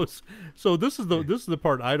 pretty close. So this is the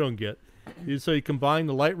part I don't get. So you combine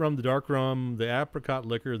the light rum, the dark rum, the apricot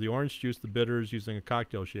liquor, the orange juice, the bitters using a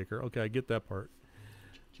cocktail shaker. Okay, I get that part.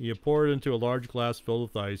 You pour it into a large glass filled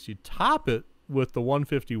with ice. You top it with the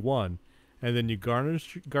 151, and then you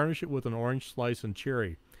garnish it with an orange slice and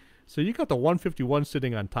cherry. So you got the 151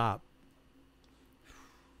 sitting on top.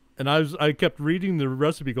 And I kept reading the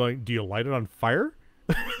recipe going, do you light it on fire?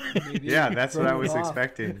 maybe Yeah, that's what I burn it was off.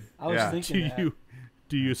 expecting. I was yeah. thinking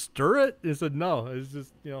Do you stir it? It said no. It's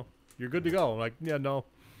just, you're good to go. I'm like, yeah, no.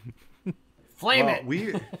 flame Well, it.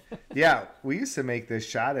 we used to make this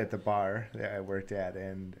shot at the bar that I worked at,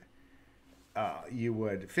 and you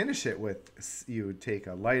would finish it with, you would take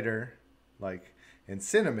a lighter, and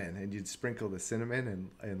cinnamon, and you'd sprinkle the cinnamon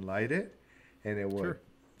and light it, and it would,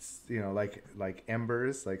 like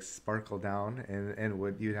embers, sparkle down,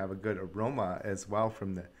 and you'd have a good aroma as well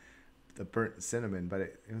from the burnt cinnamon. But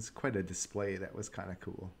it was quite a display that was kind of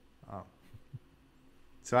cool.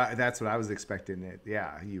 So that's what I was expecting.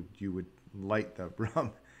 You would light the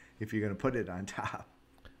rum if you're going to put it on top.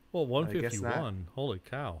 Well, I guess not. 151. Holy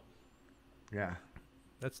cow. Yeah.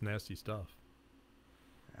 That's nasty stuff.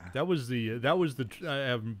 Yeah. That was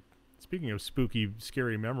the speaking of spooky,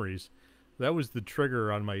 scary memories, that was the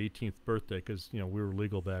trigger on my 18th birthday because, we were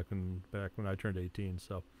legal back when I turned 18.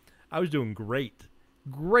 So I was doing great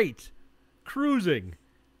cruising.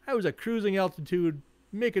 I was at cruising altitude,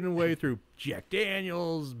 making my way through Jack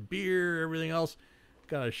Daniels, beer, everything else.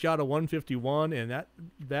 Got a shot of 151, and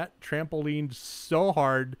that trampolined so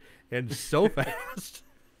hard and so fast.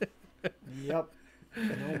 Yep.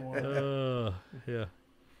 No more. Yeah.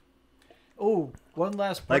 Oh, one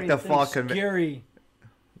last Like parting the thing. fall Scary.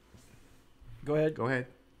 Go ahead. Go ahead.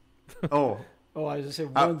 Oh, Oh, I was just say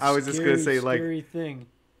I- one. I was just gonna say, scary thing.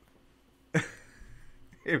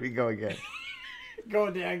 here we go again. Go,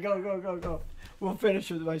 Dan. Go. We'll finish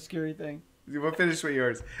with my scary thing. We'll finish with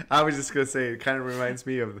yours. I was just going to say, it kind of reminds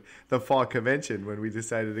me of the fall convention when we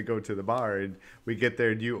decided to go to the bar, and we get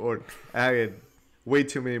there, and I had way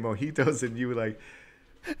too many mojitos, and you were like,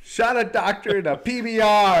 shot a doctor in a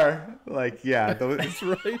PBR. Those That's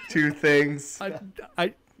right. two things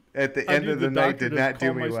I at the I end need of the night doctor did to not do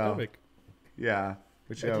calm me my well. stomach. Yeah,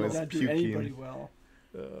 which I Did was not do anybody puking. well.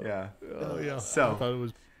 Yeah. Oh yeah. So- I thought it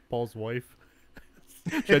was Paul's wife.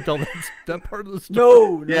 Should I tell that part of the story?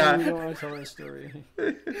 No, Yeah. you don't want to tell that story.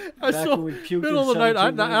 I Back saw when we puked middle of in the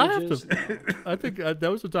night. 17 I have languages. to. I think that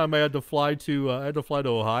was the time I had to fly to. I had to fly to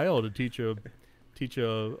Ohio to teach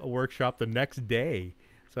a workshop the next day.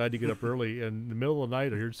 So I had to get up early. And in the middle of the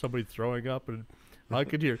night, I heard somebody throwing up, and I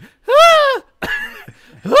could hear. Ah!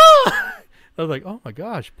 Ah! I was like, oh my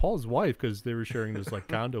gosh, Paul's wife, because they were sharing this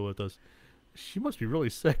condo with us. She must be really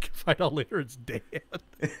sick. Find out later it's Dan.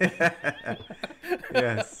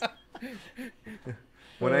 Yes.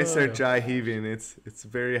 When I start dry heaving, it's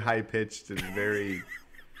very high pitched and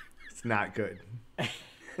it's not good.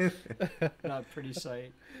 Not pretty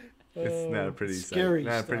sight. It's not a pretty Scary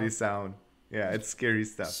not a pretty stuff. sound. Yeah, it's scary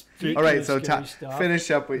stuff. Speaking All right, of so scary stuff,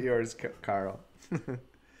 finish up with yours, Carl.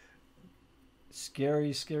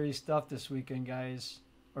 scary stuff this weekend, guys,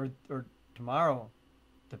 or tomorrow.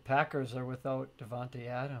 The Packers are without Devontae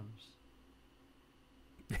Adams.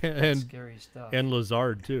 and scary stuff. and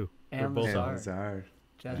Lazard too. They're And both And on. Lazard.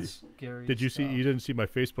 That's scary. Did you see? stuff. You didn't see my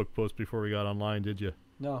Facebook post before we got online, did you?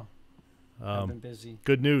 No, I've been busy.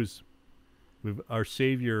 Good news. Our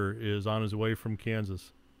savior is on his way from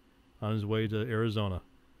Kansas, on his way to Arizona.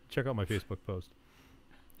 Check out my Facebook post.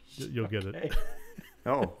 You'll get it.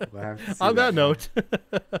 Oh, we'll have to see On that now. note,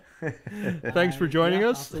 thanks for joining I'll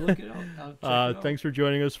us. have to look it out. I'll check it out. Thanks for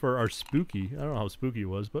joining us for our spooky. I don't know how spooky it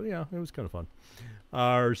was, but yeah, it was kind of fun.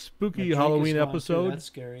 Our My spooky drink is Halloween gone, too. episode. That's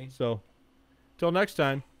scary. So, till next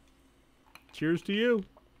time. Cheers to you.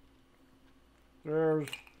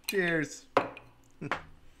 Cheers.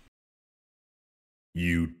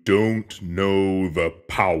 You don't know the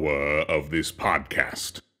power of this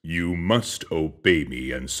podcast. You must obey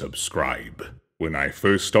me and subscribe. When I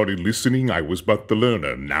first started listening, I was but the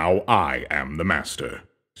learner. Now I am the master.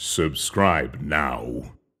 Subscribe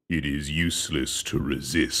now. It is useless to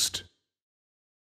resist.